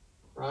now,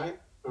 right?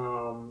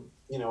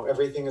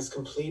 Everything is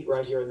complete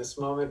right here in this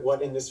moment.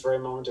 What in this very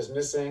moment is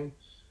missing,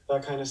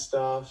 that kind of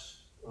stuff.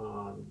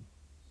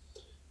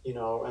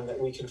 And that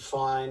we can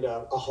find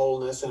a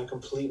wholeness and a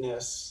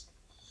completeness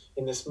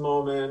in this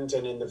moment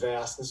and in the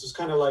vastness. It was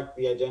kind of like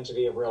the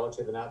identity of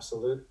relative and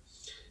absolute.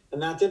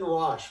 And that didn't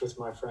wash with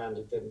my friend.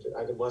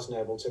 I wasn't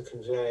able to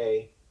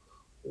convey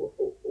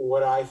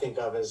what I think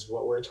of as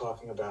what we're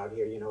talking about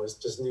here.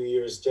 Does New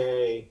Year's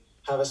Day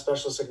have a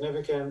special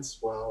significance?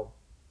 Well,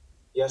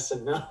 yes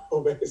and no,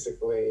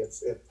 basically.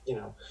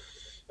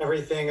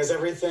 Everything is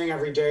everything.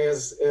 Every day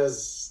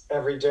is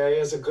every day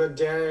is a good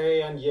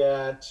day, and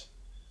yet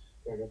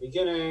there are no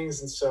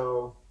beginnings. And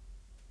so,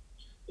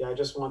 yeah, I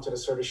just wanted to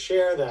sort of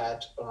share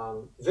that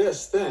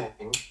this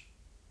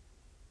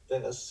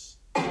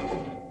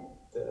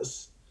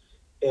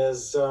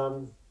is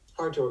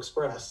hard to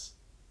express,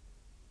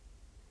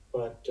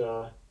 but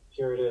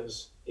here it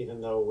is, even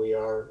though we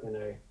are in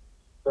a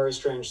very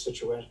strange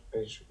situation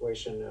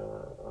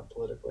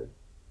politically.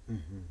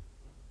 Mm-hmm.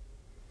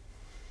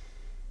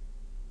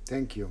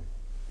 Thank you.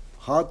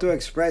 Hard to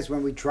express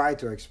when we try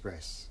to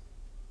express.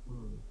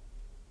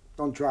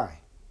 Don't try.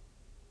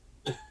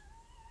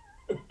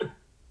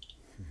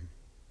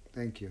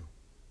 Thank you.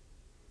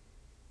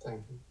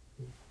 Thank you.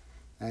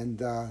 And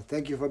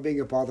thank you for being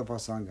a part of our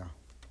Sangha.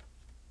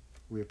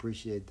 We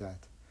appreciate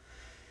that.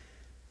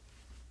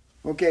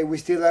 Okay, we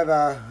still have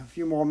a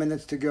few more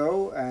minutes to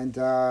go, and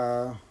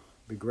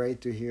be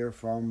great to hear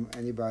from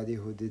anybody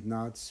who did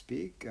not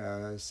speak.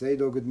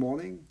 Seido, good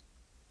morning.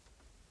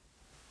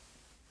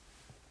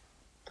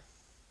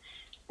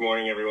 Good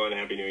morning, everyone.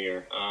 Happy New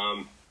Year.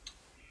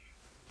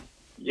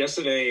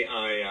 Yesterday,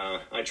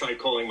 I tried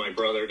calling my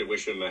brother to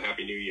wish him a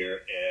Happy New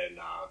Year, and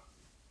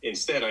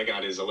instead I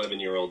got his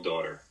 11-year-old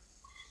daughter.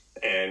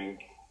 And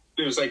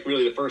it was like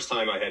really the first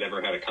time I had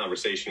ever had a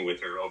conversation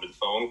with her over the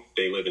phone.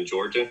 They live in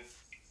Georgia.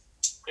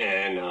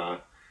 And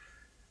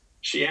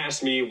she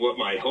asked me what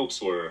my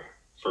hopes were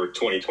for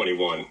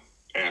 2021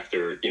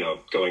 after,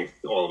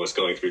 all of us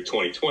going through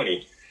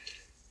 2020.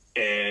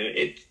 And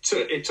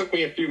it took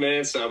me a few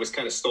minutes. I was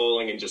kind of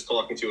stalling and just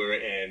talking to her.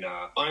 And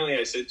finally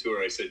I said to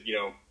her,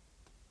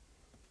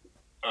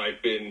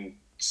 I've been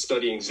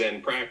studying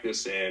Zen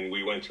practice, and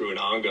we went through an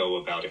Ango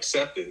about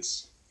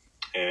acceptance.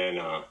 And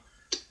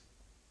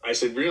I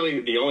said,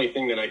 really, the only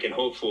thing that I can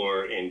hope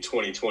for in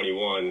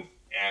 2021,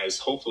 as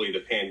hopefully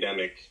the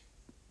pandemic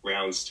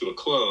rounds to a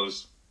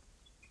close,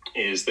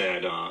 is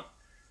that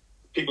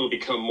people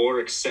become more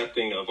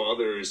accepting of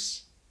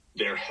others,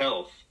 their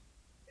health,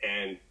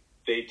 and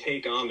they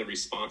take on the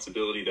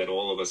responsibility that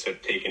all of us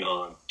have taken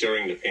on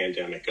during the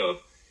pandemic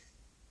of,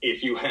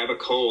 if you have a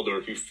cold or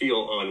if you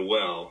feel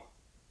unwell,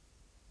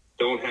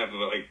 don't have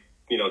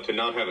to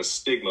not have a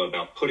stigma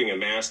about putting a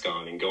mask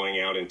on and going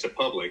out into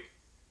public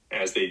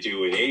as they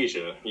do in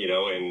Asia,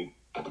 and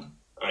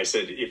I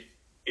said,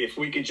 if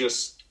we could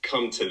just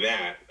come to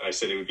that, I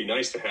said, it would be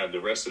nice to have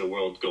the rest of the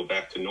world go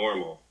back to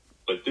normal,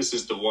 but this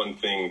is the one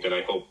thing that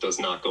I hope does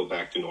not go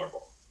back to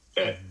normal.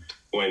 That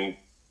when,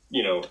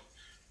 you know,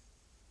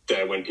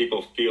 that when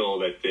people feel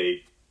that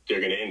they're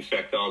going to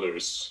infect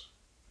others,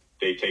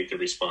 they take the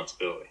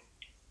responsibility.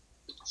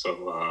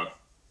 So, I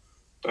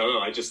don't know.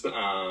 I just,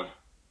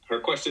 her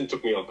question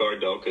took me off guard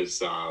though,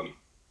 because I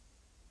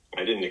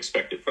didn't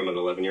expect it from an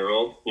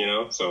 11-year-old, you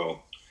know,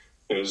 so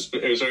it was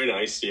very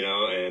nice, you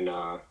know,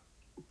 and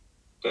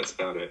that's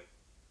about it.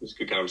 It was a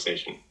good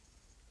conversation.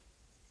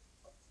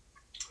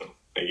 So,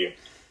 thank you.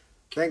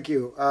 Thank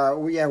you.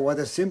 Yeah, what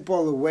a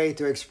simple way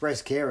to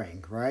express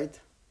caring, right?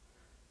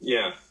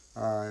 Yeah.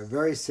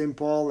 Very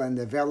simple and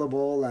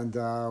available, and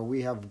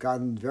we have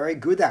gotten very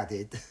good at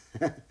it.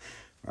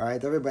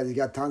 Right? Everybody's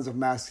got tons of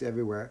masks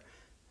everywhere.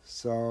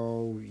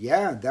 So,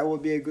 yeah, that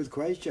would be a good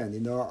question. You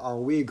know, are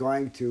we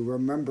going to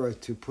remember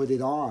to put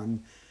it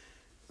on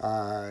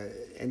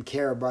and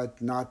care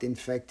about not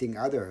infecting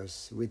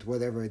others with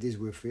whatever it is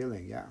we're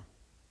feeling? Yeah.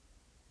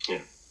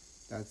 Yeah.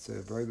 That's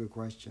a very good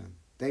question.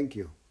 Thank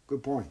you.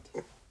 Good point.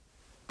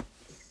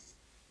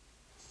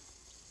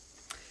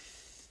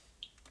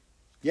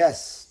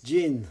 Yes,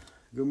 Jean,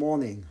 good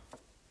morning.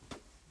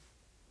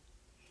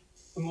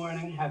 Good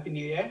morning. Happy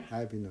New Year.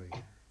 Happy New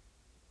Year.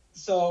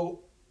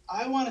 So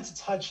I wanted to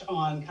touch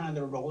on kind of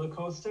the roller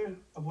coaster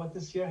of what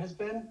this year has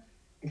been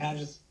and kind of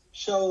just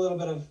show a little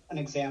bit of an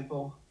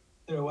example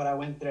through what I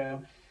went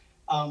through.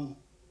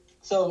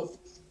 So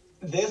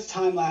this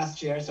time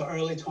last year, so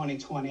early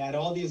 2020, I had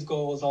all these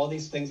goals, all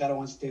these things that I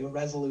wanted to do,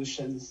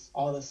 resolutions,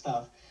 all this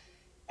stuff.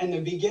 And the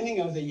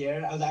beginning of the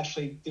year, I was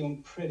actually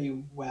doing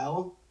pretty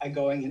well at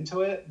going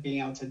into it,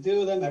 being able to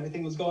do them.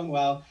 Everything was going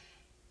well.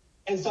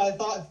 And so I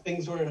thought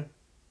things were,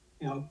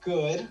 you know,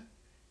 good.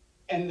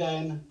 And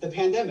then the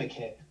pandemic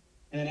hit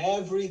and then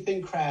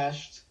everything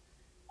crashed.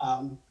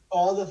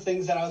 All the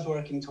things that I was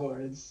working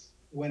towards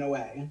went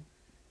away.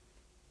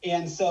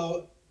 And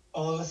so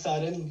all of a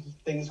sudden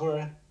things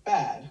were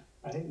bad,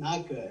 right?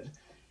 Not good.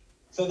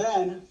 So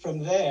then from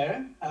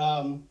there,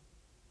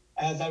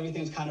 as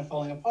everything's kind of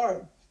falling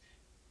apart,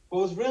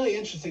 what was really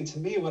interesting to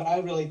me, what I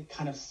really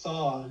kind of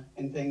saw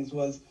in things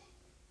was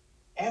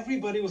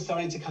everybody was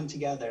starting to come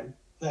together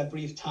for that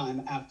brief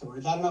time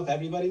afterwards. I don't know if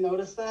everybody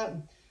noticed that,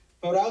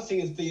 but what I was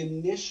seeing is the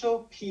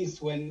initial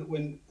piece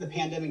when the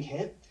pandemic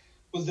hit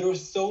was there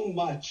was so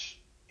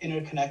much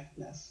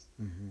interconnectedness.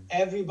 Mm-hmm.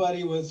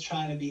 Everybody was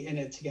trying to be in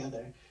it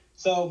together.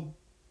 So,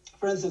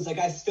 for instance, like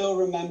I still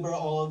remember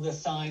all of the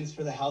signs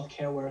for the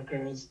healthcare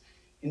workers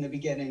in the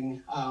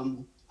beginning.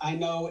 I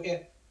know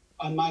it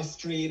on my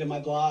street, in my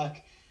block,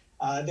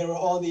 there were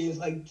all these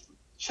like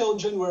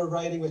children were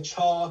writing with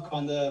chalk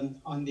on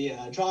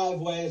the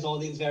driveways, all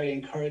these very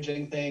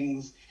encouraging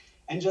things,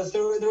 and just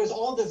there was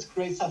all this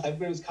great stuff.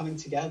 Everybody was coming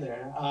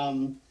together.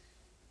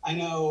 I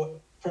know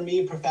for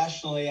me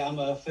professionally, I'm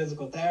a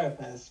physical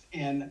therapist,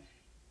 and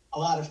a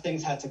lot of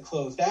things had to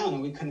close down,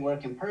 and we couldn't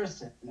work in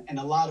person. And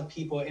a lot of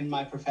people in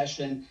my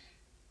profession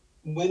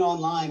went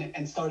online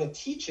and started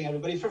teaching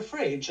everybody for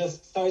free.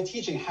 Just started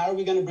teaching, how are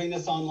we going to bring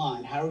this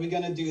online? How are we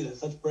going to do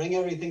this? Let's bring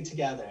everything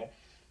together.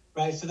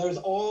 Right, so there was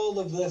all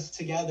of this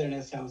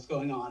togetherness that was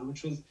going on,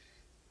 which was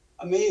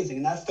amazing.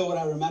 And that's still what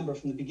I remember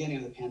from the beginning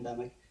of the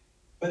pandemic.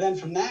 But then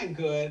from that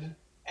good,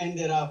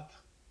 ended up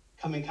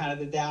coming kind of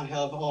the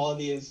downhill of all of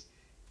these,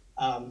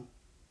 a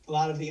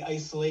lot of the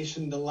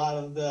isolation, a lot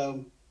of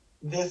the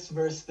this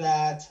versus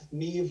that,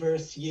 me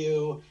versus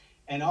you,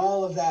 and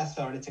all of that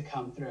started to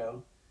come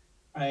through.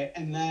 Right,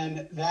 and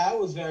then that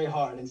was very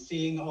hard. And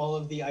seeing all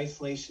of the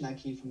isolation that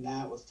came from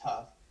that was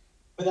tough.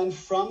 But then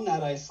from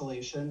that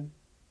isolation,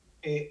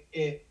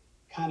 it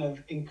kind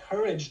of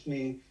encouraged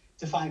me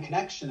to find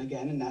connection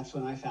again, and that's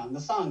when I found the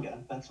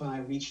Sangha. That's when I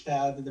reached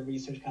out to the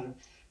research, kind of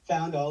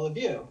found all of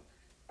you,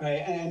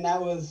 right? And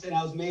that was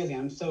amazing.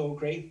 I'm so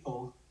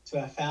grateful to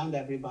have found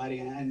everybody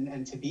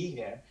and to be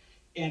here,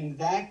 and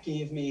that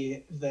gave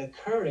me the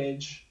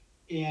courage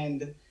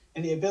and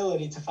the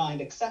ability to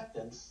find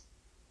acceptance,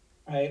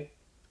 right?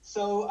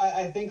 So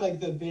I think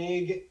like the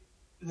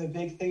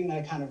big thing that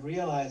I kind of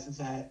realized is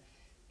that,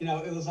 you know,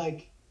 it was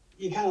like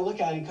you kind of look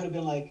at it and could have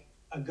been like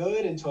a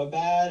good into a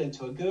bad,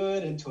 into a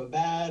good, into a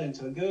bad,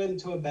 into a good,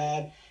 into a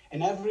bad.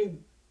 And every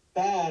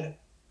bad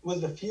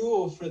was the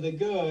fuel for the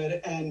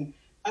good. And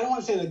I don't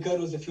want to say the good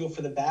was the fuel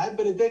for the bad,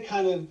 but it did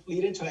kind of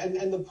lead into it.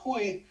 And the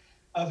point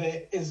of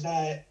it is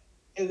that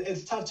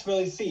it's tough to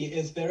really see,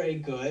 is there a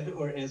good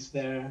or is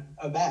there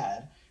a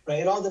bad, right?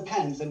 It all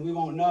depends, and we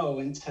won't know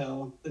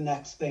until the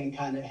next thing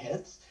kind of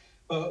hits.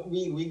 But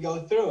we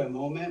go through it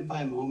moment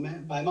by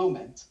moment by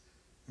moment,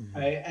 mm-hmm.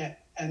 Right?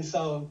 And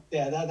so,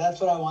 yeah, that's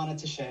what I wanted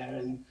to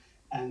share.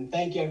 And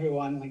thank you,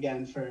 everyone,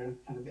 again, for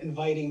kind of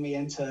inviting me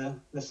into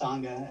the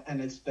Sangha. And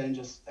it's been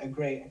just a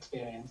great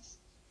experience.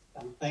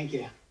 So, thank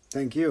you.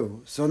 Thank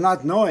you. So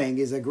not knowing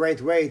is a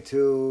great way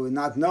to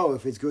not know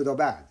if it's good or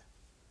bad,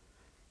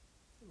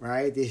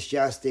 right? It's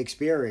just the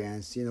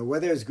experience. You know,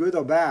 whether it's good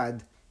or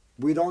bad,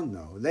 we don't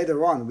know.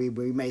 Later on, we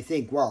may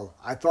think, well,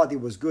 I thought it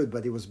was good,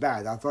 but it was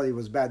bad. I thought it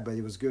was bad, but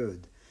it was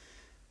good.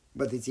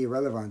 But it's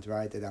irrelevant,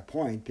 right, at that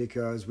point,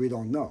 because we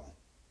don't know.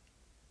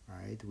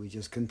 right? We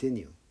just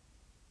continue.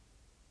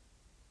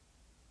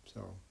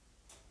 So,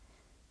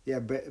 yeah,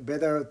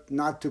 better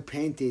not to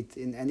paint it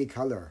in any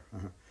color.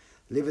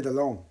 Leave it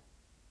alone.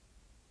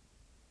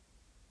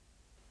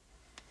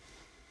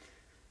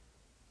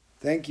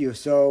 Thank you.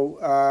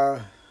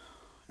 So,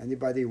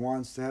 anybody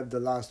wants to have the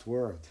last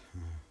word?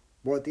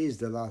 What is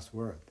the last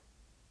word?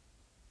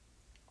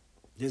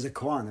 There's a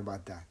koan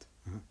about that.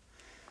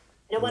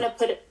 I don't want to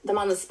put them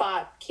on the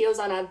spot.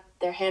 Kyozan had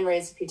their hand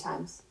raised a few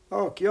times.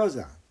 Oh,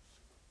 Kyozan.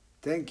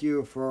 Thank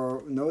you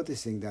for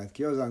noticing that.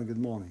 Kyozan, good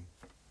morning.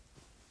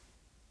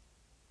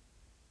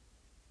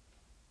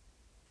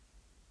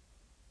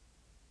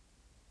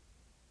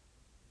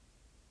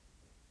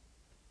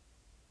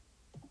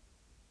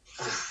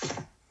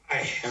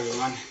 Hi,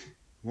 everyone.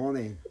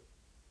 Morning.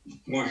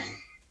 Morning.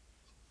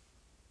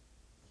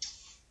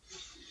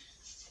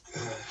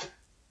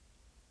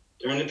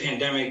 During the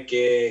pandemic,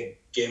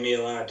 it gave me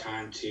a lot of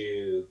time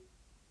to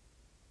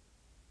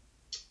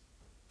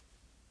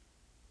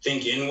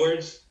think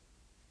inwards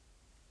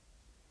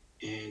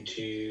and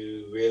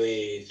to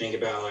really think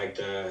about like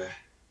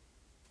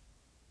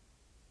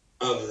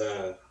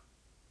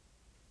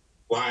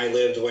why I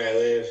live the way I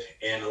live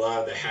and a lot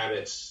of the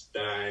habits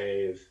that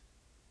I've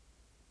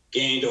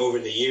gained over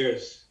the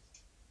years.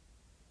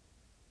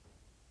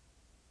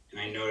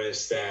 And I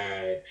noticed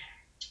that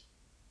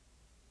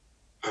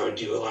I would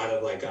do a lot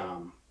of like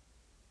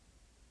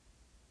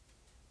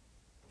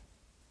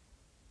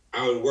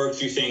I would work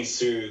through things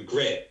through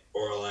grit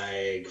or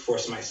like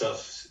force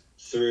myself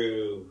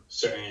through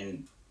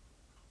certain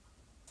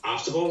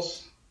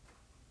obstacles.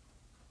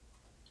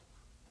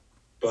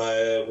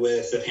 But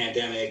with the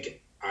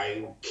pandemic,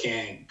 I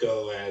can't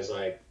go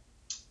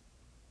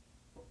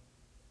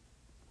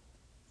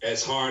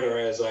as hard or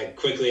as like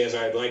quickly as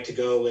I'd like to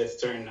go with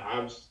certain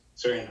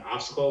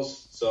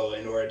obstacles. So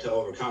in order to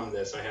overcome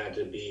this, I had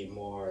to be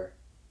more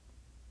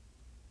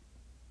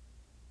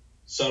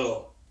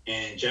subtle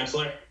and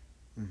gentler.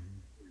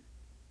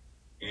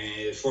 And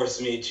it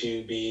forced me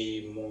to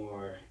be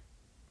more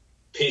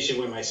patient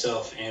with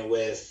myself and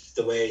with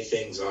the way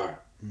things are.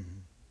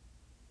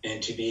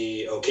 And to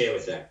be okay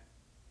with that.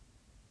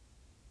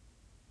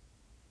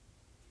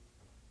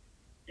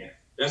 Yeah,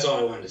 that's all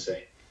I wanted to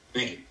say.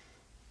 Thank you.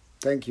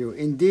 Thank you.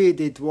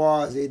 Indeed, it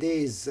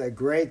is a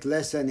great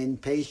lesson in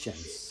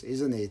patience,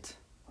 isn't it?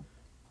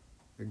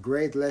 A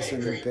great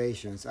lesson in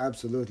patience,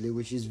 absolutely,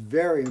 which is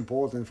very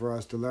important for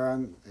us to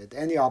learn at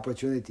any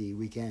opportunity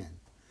we can.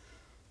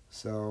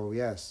 So,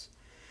 yes.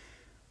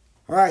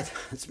 All right,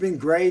 it's been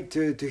great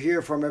to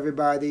hear from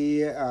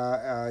everybody.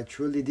 I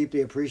truly,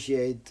 deeply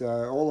appreciate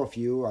all of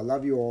you. I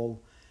love you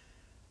all.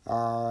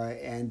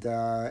 And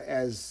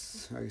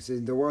as I said,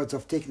 in the words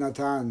of Thich Nhat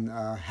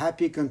Hanh,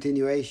 happy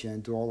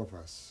continuation to all of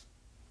us.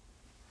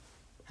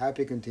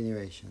 Happy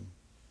continuation.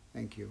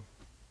 Thank you.